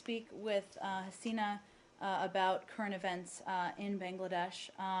did speak with Hasina about current events in Bangladesh.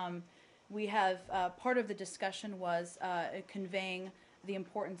 We have part of the discussion was conveying the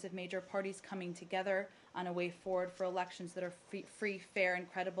importance of major parties coming together on a way forward for elections that are free, fair,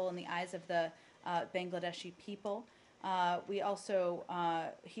 and credible in the eyes of the Bangladeshi people. We also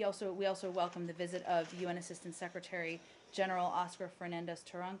welcomed the visit of UN Assistant Secretary General Oscar Fernandez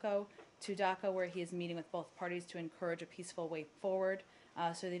Taranco to Dhaka, where he is meeting with both parties to encourage a peaceful way forward.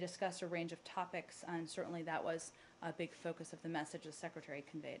 So they discussed a range of topics, and certainly that was a big focus of the message the Secretary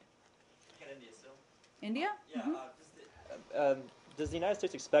conveyed. India still? India? Yeah. Mm-hmm. Does the United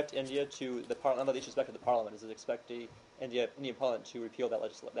States expect India to the parliament? Not the respect of the parliament. Does it expect the Indian Parliament to repeal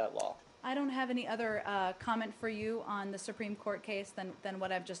that law? I don't have any other comment for you on the Supreme Court case than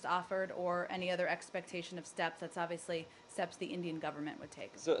what I've just offered, or any other expectation of steps. That's obviously steps the Indian government would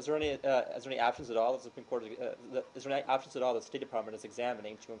take. So, is there any options at all? The Supreme Court is there any options at all the State Department is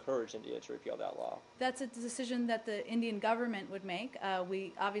examining to encourage India to repeal that law? That's a decision that the Indian government would make.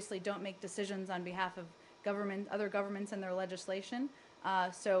 We obviously don't make decisions on behalf of other governments and their legislation.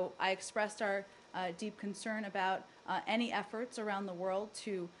 So I expressed our deep concern about any efforts around the world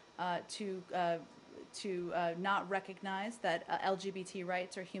to not recognize that LGBT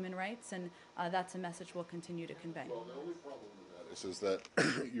rights are human rights, and that's a message we'll continue to convey. Well, the only problem with that is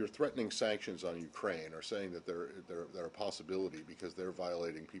that you're threatening sanctions on Ukraine, or saying that they're a possibility because they're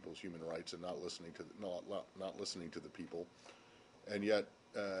violating people's human rights and not listening to the people, and yet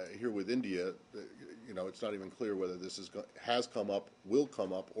here with India, it's not even clear whether this has come up, will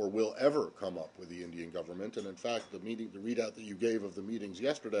come up, or will ever come up with the Indian government. And in fact, the readout that you gave of the meetings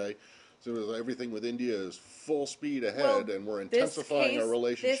yesterday, so everything with India is full speed ahead, and we're intensifying our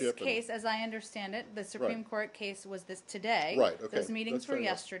relationship. This case, as I understand it, the Supreme Court case was this today. Right. Okay. Those meetings were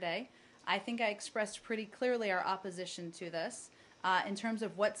yesterday. I think I expressed pretty clearly our opposition to this. In terms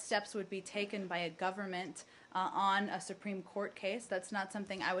of what steps would be taken by a government on a Supreme Court case, that's not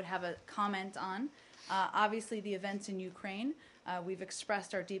something I would have a comment on. Obviously, the events in Ukraine, we've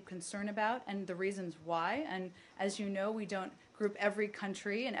expressed our deep concern about and the reasons why. And as you know, we don't group every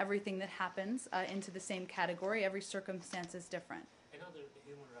country and everything that happens into the same category. Every circumstance is different. Another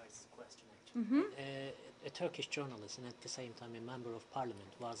human rights question, actually. A Turkish journalist and at the same time a member of parliament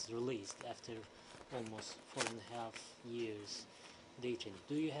was released after almost 4.5 years dating.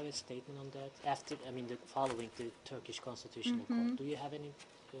 Do you have a statement on that? Following the Turkish Constitutional Court, do you have any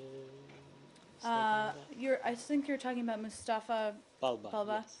statement on that? I think you're talking about Mustafa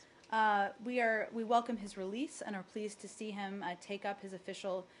Balba. Yes. We welcome his release and are pleased to see him take up his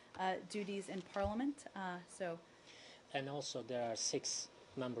official duties in Parliament. And also there are 6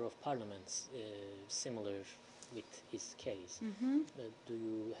 members of parliaments similar with his case. Do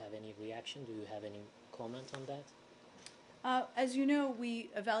you have any reaction? Do you have any comment on that? As you know, we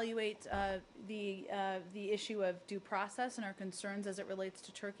evaluate the issue of due process and our concerns as it relates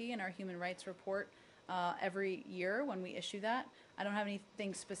to Turkey in our human rights report every year when we issue that. I don't have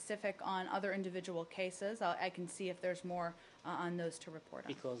anything specific on other individual cases. I can see if there's more on those to report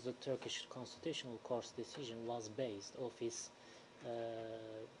on. Because the Turkish Constitutional Court's decision was based off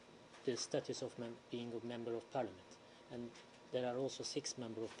the status of being a member of parliament. And there are also 6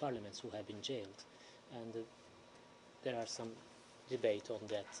 members of parliament who have been jailed. And there are some debate on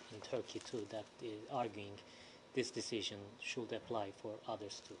that in Turkey too, that arguing this decision should apply for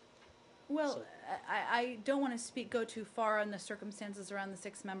others too. Well, I don't want to go too far on the circumstances around the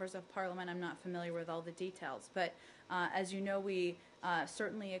 6 members of parliament. I'm not familiar with all the details. But as you know, we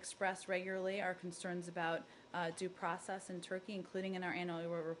certainly express regularly our concerns about due process in Turkey, including in our annual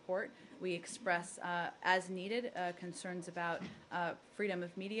report. We express, as needed, concerns about freedom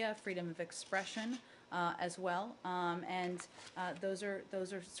of media, freedom of expression, as well, and those are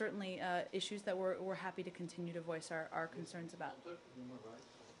certainly issues that we're happy to continue to voice our concerns about.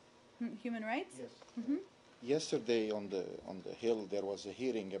 Human rights? Yes. Yesterday on the Hill there was a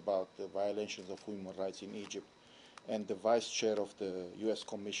hearing about the violations of human rights in Egypt, and the vice chair of the U.S.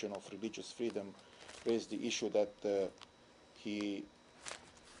 Commission of Religious Freedom raised the issue that the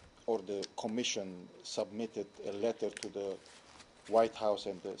Commission submitted a letter to the White House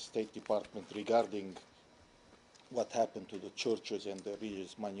and the State Department regarding what happened to the churches and the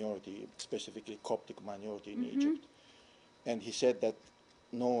religious minority, specifically Coptic minority in Egypt. And he said that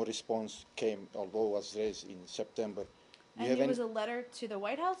no response came, although it was raised in September. And it was a letter to the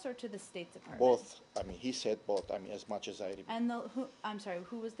White House or to the State Department? Both. He said both, as much as I remember. And I'm sorry,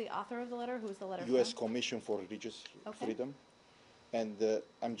 who was the author of the letter? Who was the letter U.S. from? Commission for Religious Freedom. And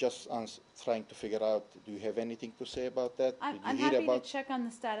I'm just trying to figure out, do you have anything to say about that? Did you I'm hear happy about to check on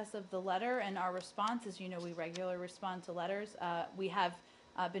the status of the letter and our response. As you know, we regularly respond to letters. We have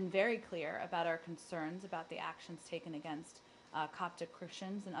been very clear about our concerns about the actions taken against Coptic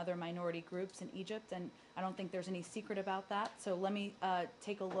Christians and other minority groups in Egypt, and I don't think there's any secret about that. So let me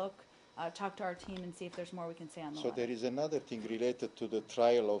take a look, talk to our team, and see if there's more we can say on the So letter. there is another thing related to the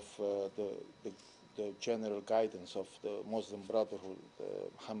trial of the general guidance of the Muslim Brotherhood,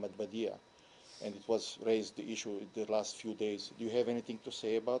 Muhammad Badia, and it was raised the issue the last few days. Do you have anything to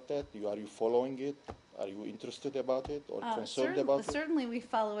say about that? Are you following it? Are you interested about it or concerned about it? Certainly, we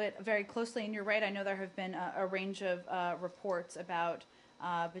follow it very closely, and you're right. I know there have been a range of reports about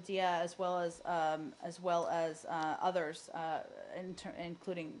Badia as well as others,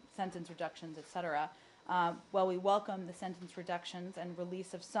 including sentence reductions, etc. While we welcome the sentence reductions and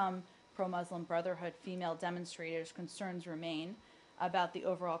release of some pro-Muslim Brotherhood female demonstrators, concerns remain about the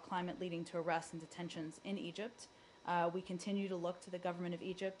overall climate leading to arrests and detentions in Egypt. We continue to look to the government of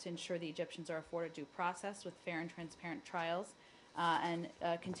Egypt to ensure the Egyptians are afforded due process with fair and transparent trials, and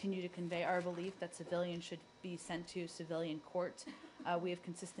continue to convey our belief that civilians should be sent to civilian court. We have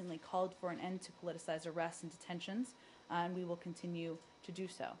consistently called for an end to politicized arrests and detentions, and we will continue to do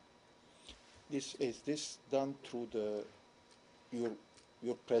so. Is this done through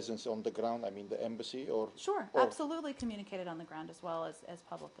your presence on the ground, I mean the embassy, or? Sure, absolutely communicated on the ground as well as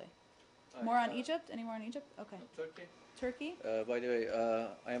publicly. More on Egypt? Any more on Egypt? Okay. Turkey. Turkey? By the way,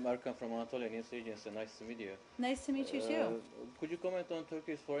 I am Arkan from Anatolia News Agency. Nice to meet you. Nice to meet you too. Could you comment on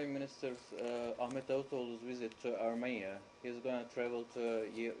Turkey's Foreign Minister's Ahmet Davutoğlu's visit to Armenia? He's going to travel to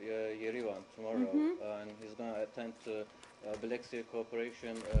Yerevan tomorrow, and he's going to attend to Black Sea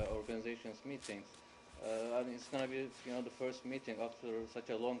Cooperation Organization's meetings. I mean, it's going to be, the first meeting after such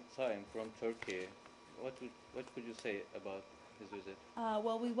a long time from Turkey. What could you say about his visit?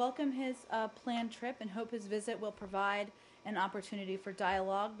 Well, we welcome his planned trip and hope his visit will provide an opportunity for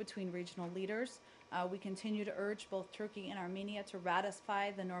dialogue between regional leaders. We continue to urge both Turkey and Armenia to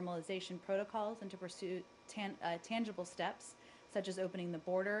ratify the normalization protocols and to pursue tangible steps, such as opening the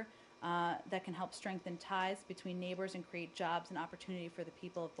border, that can help strengthen ties between neighbors and create jobs and opportunity for the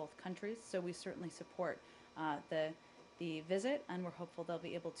people of both countries. So we certainly support the visit, and we're hopeful they'll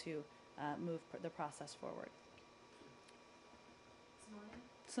be able to move the process forward.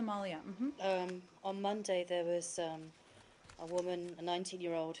 Somalia. On Monday, there was a woman, a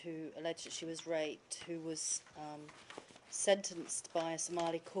 19-year-old, who alleged that she was raped, who was sentenced by a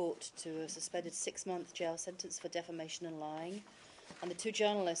Somali court to a suspended 6-month jail sentence for defamation and lying. And the 2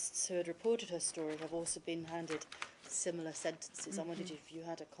 journalists who had reported her story have also been handed similar sentences. I wondered if you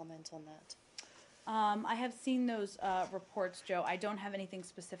had a comment on that. I have seen those reports, Joe. I don't have anything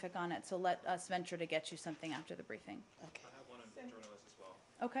specific on it, so let us venture to get you something after the briefing. Okay. I have one on journalists as well.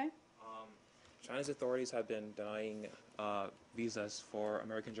 Okay. China's authorities have been denying visas for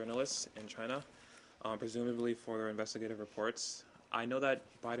American journalists in China, presumably for their investigative reports. I know that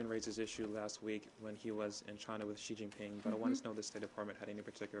Biden raised this issue last week when he was in China with Xi Jinping, but I wanted to know if the State Department had any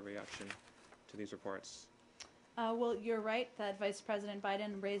particular reaction to these reports. Well, you're right that Vice President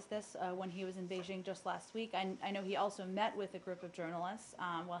Biden raised this when he was in Beijing just last week. I know he also met with a group of journalists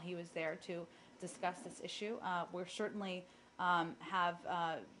while he was there to discuss this issue. We're certainly have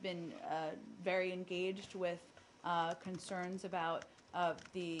been very engaged with concerns about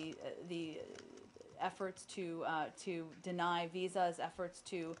the efforts to deny visas, efforts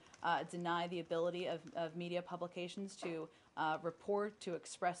to deny the ability of media publications to report, to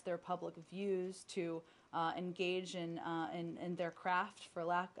express their public views, to engage in their craft, for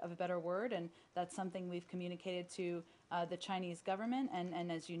lack of a better word, and that's something we've communicated to the Chinese government,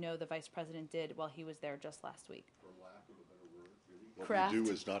 and as you know, the Vice President did while he was there just last week. For lack of a better word, really? What Craft. we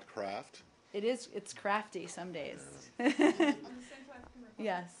do is not craft? It's crafty some days.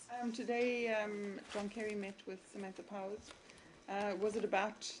 Yes. Today, John Kerry met with Samantha Powers. Was it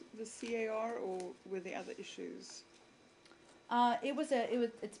about the CAR or were there other issues?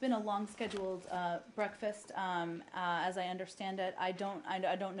 It's been a long scheduled breakfast. As I understand it, I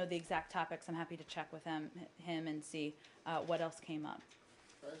don't know the exact topics. I'm happy to check with him and see what else came up.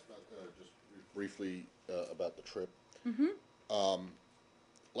 Can I ask about, just briefly about the trip?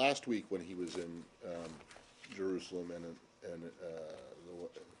 Last week when he was in Jerusalem and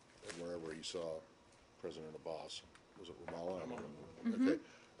wherever he saw President Abbas, was it Ramallah? I don't remember.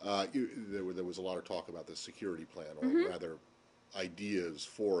 Okay. There was a lot of talk about the security plan, or rather, ideas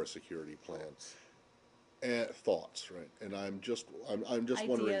for a security plan. Thoughts, right? And I'm just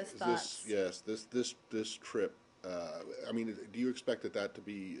wondering, thoughts. this trip I mean, do you expect that to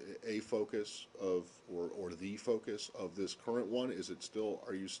be a focus of, or the focus of this current one? Is it still,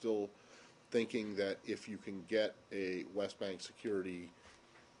 are you still thinking that if you can get a West Bank security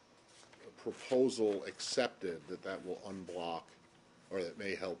proposal accepted, that will unblock, or that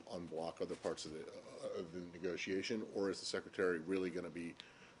may help unblock other parts of the negotiation? Or is the Secretary really going to be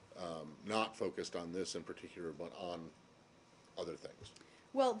not focused on this in particular, but on other things?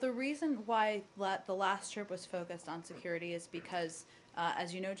 Well, the reason why the last trip was focused on security is because,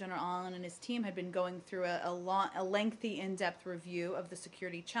 as you know, General Allen and his team had been going through a lengthy, in-depth review of the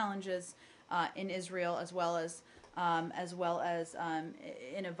security challenges in Israel, as well as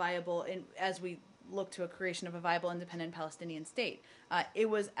in a viable, as we look to a creation of a viable, independent Palestinian state. It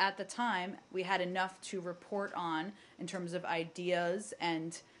was at the time we had enough to report on in terms of ideas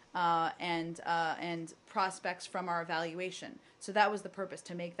and prospects from our evaluation. So that was the purpose,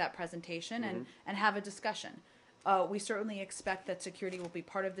 to make that presentation and have a discussion. We certainly expect that security will be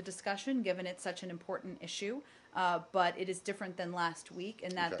part of the discussion, given it's such an important issue. But it is different than last week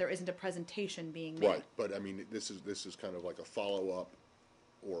in that there isn't a presentation being made. Right, but I mean, this is kind of like a follow-up,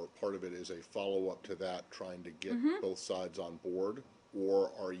 or part of it is a follow-up to that, trying to get both sides on board, or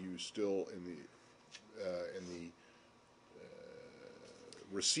are you still in the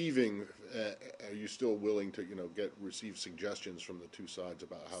receiving? Are you still willing to receive suggestions from the two sides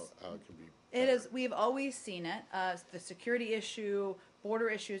about how it can be? It is. We've always seen it. The security issue, border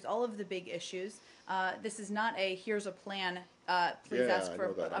issues, all of the big issues. This is not a here's a plan. Please ask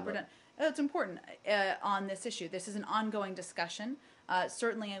for up or down. It's important on this issue. This is an ongoing discussion.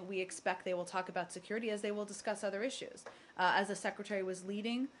 Certainly, we expect they will talk about security as they will discuss other issues. As the Secretary was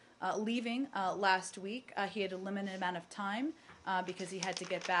leaving last week, he had a limited amount of time because he had to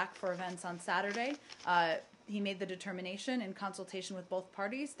get back for events on Saturday. He made the determination in consultation with both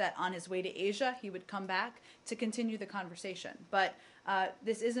parties that on his way to Asia, he would come back to continue the conversation. But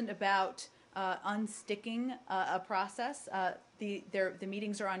this isn't about unsticking a process. The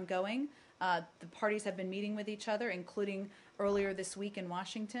meetings are ongoing. The parties have been meeting with each other, including earlier this week in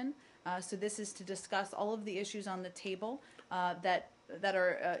Washington. So this is to discuss all of the issues on the table that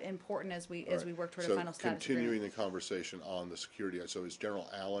are important as we work toward a final status continuing agreement. the conversation on the security. So is General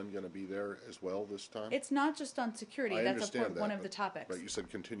Allen going to be there as well this time? It's not just on security. I That's understand one that, of the topics. But you said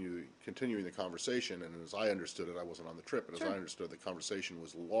continuing the conversation, and as I understood it, I wasn't on the trip, but as I understood, the conversation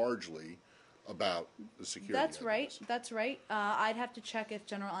was largely about the security. That's right. That's right. I'd have to check if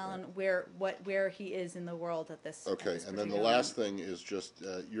General Allen where he is in the world at this. Okay, and then the last thing is just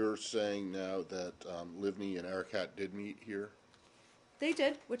you're saying now that Livni and Erekat did meet here. They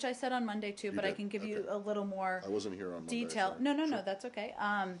did, which I said on Monday too, but I can give you a little more. I wasn't here on Monday. Detail. No, that's okay.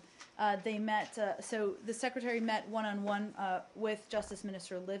 They met. So the Secretary met one-on-one with Justice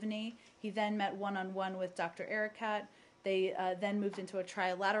Minister Livni. He then met one-on-one with Dr. Erekat. They then moved into a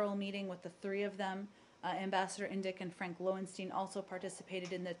trilateral meeting with the three of them. Ambassador Indyk and Frank Lowenstein also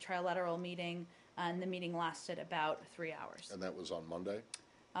participated in the trilateral meeting, and the meeting lasted about 3 hours. And that was on Monday?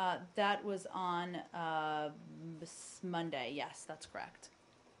 That was on Monday. Yes, that's correct.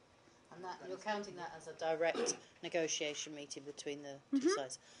 And that you're counting that as a direct negotiation meeting between the two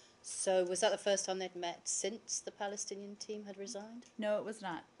sides. So was that the first time they'd met since the Palestinian team had resigned? No, it was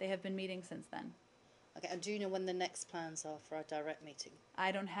not. They have been meeting since then. Okay, and do you know when the next plans are for our direct meeting?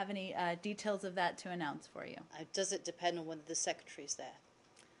 I don't have any details of that to announce for you. Does it depend on whether the Secretary's there?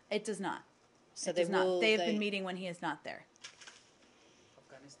 It does not. So it does not. They have been meeting when he is not there.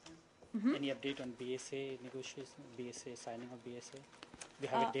 Afghanistan? Any update on BSA negotiation, BSA signing of BSA? Do you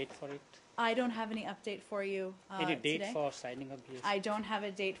have a date for it? I don't have any update for you Any date today. for signing of BSA? I don't have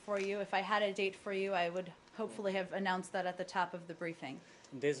a date for you. If I had a date for you, I would hopefully have announced that at the top of the briefing.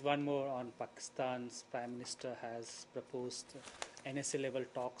 There's one more on Pakistan's Prime Minister has proposed NSA level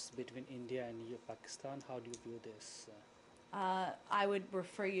talks between India and Pakistan. How do you view this? I would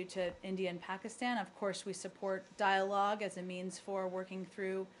refer you to India and Pakistan. Of course, we support dialogue as a means for working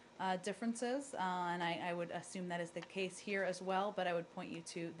through differences, and I would assume that is the case here as well, but I would point you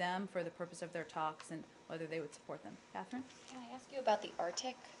to them for the purpose of their talks and whether they would support them. Catherine? Can I ask you about the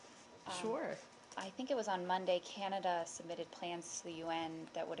Arctic? Sure. I think it was on Monday, Canada submitted plans to the UN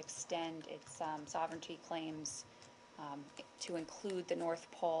that would extend its sovereignty claims to include the North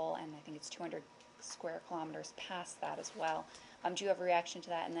Pole, and I think it's 200 square kilometers past that as well. Do you have a reaction to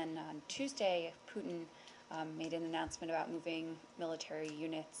that? And then on Tuesday, Putin made an announcement about moving military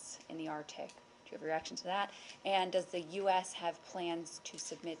units in the Arctic. Do you have a reaction to that? And does the U.S. have plans to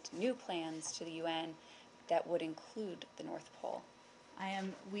submit new plans to the UN that would include the North Pole? I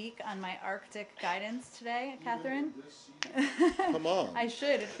am weak on my Arctic guidance today, Catherine. Come on. I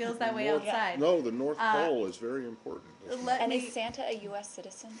should. It feels that way North- outside. No, the North Pole is very important. And is Santa a U.S.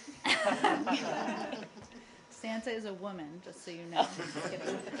 citizen? Santa is a woman, just so you know.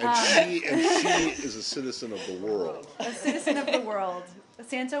 Just kidding. And she is a citizen of the world. A citizen of the world.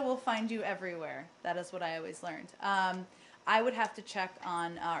 Santa will find you everywhere. That is what I always learned. I would have to check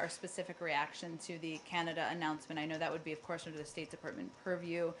on our specific reaction to the Canada announcement. I know that would be, of course, under the State Department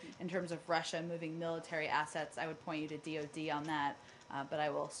purview. In terms of Russia moving military assets, I would point you to DOD on that. But I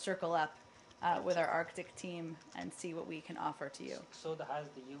will circle up with our Arctic team and see what we can offer to you. So has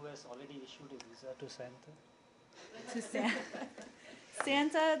the U.S. already issued a visa to Santa? To Santa.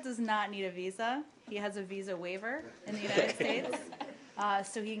 Santa does not need a visa. He has a visa waiver in the United States,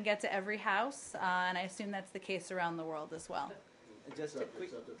 so he can get to every house, and I assume that's the case around the world as well. Just a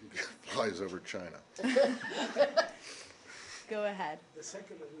quick. Flies over China. Go ahead. The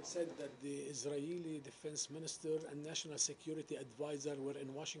secretary said that the Israeli defense minister and national security advisor were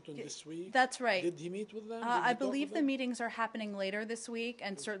in Washington this week. That's right. Did he meet with them? I believe the meetings are happening later this week,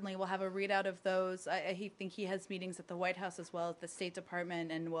 and certainly we'll have a readout of those. I think he has meetings at the White House as well as the State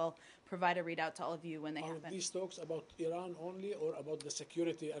Department, and we'll provide a readout to all of you when they Are happen. these talks about Iran only or about the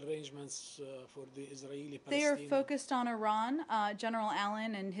security arrangements for the Israeli-Palestinian? They are focused on Iran. General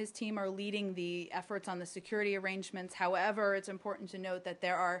Allen and his team are leading the efforts on the security arrangements. However, it's important to note that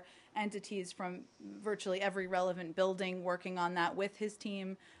there are entities from virtually every relevant building working on that with his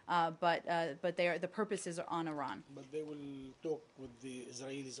team, but the purposes are on Iran. But they will talk with the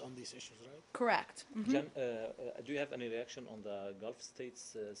Israelis on these issues, right? Correct. Mm-hmm. Jen, do you have any reaction on the Gulf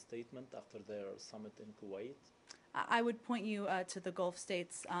states' statement after their summit in Kuwait? I would point you to the Gulf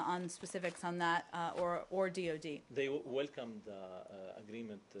states on specifics on that, or DOD. They welcomed the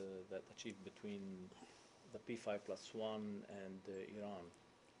agreement that achieved between the P5+1 and Iran.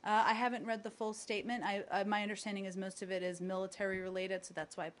 I haven't read the full statement. My understanding is most of it is military related, so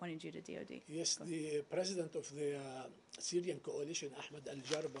that's why I pointed you to DOD. Yes, the president of the Syrian coalition, Ahmed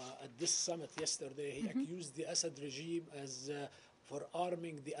al-Jarba, at this summit yesterday, he accused the Assad regime as for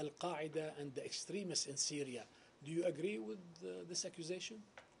arming the Al-Qaeda and the extremists in Syria. Do you agree with this accusation?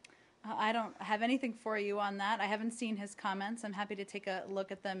 I don't have anything for you on that. I haven't seen his comments. I'm happy to take a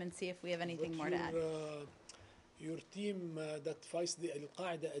look at them and see if we have anything more to add. Your team that fights the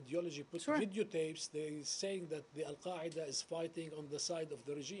Al-Qaeda ideology put videotapes. They saying that the Al-Qaeda is fighting on the side of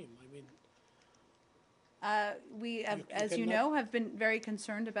the regime. I mean, we, as you know, have been very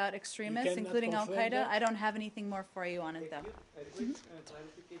concerned about extremists, including Al-Qaeda. I don't have anything more for you on it, though. A quick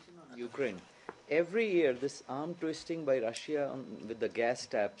clarification on Ukraine. Every year, this arm twisting by Russia with the gas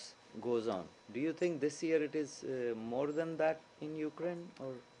taps goes on. Do you think this year it is more than that in Ukraine,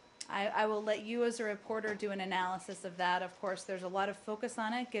 or? I will let you as a reporter do an analysis of that. Of course, there's a lot of focus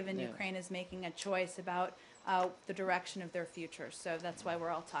on it, given Ukraine is making a choice about the direction of their future. So that's why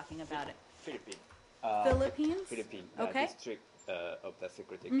we're all talking about it. Philippines. Philippines, okay. District of the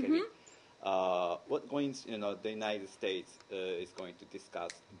Secretary Kelly. The United States is going to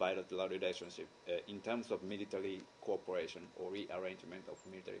discuss bilateral relationship in terms of military cooperation or rearrangement of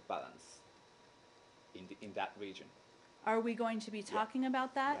military balance in that region. Are we going to be talking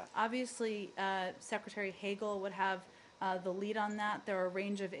about that? Yeah. Obviously, Secretary Hagel would have the lead on that. There are a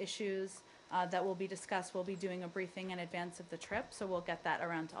range of issues that will be discussed. We'll be doing a briefing in advance of the trip, so we'll get that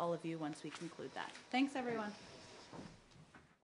around to all of you once we conclude that. Thanks, everyone.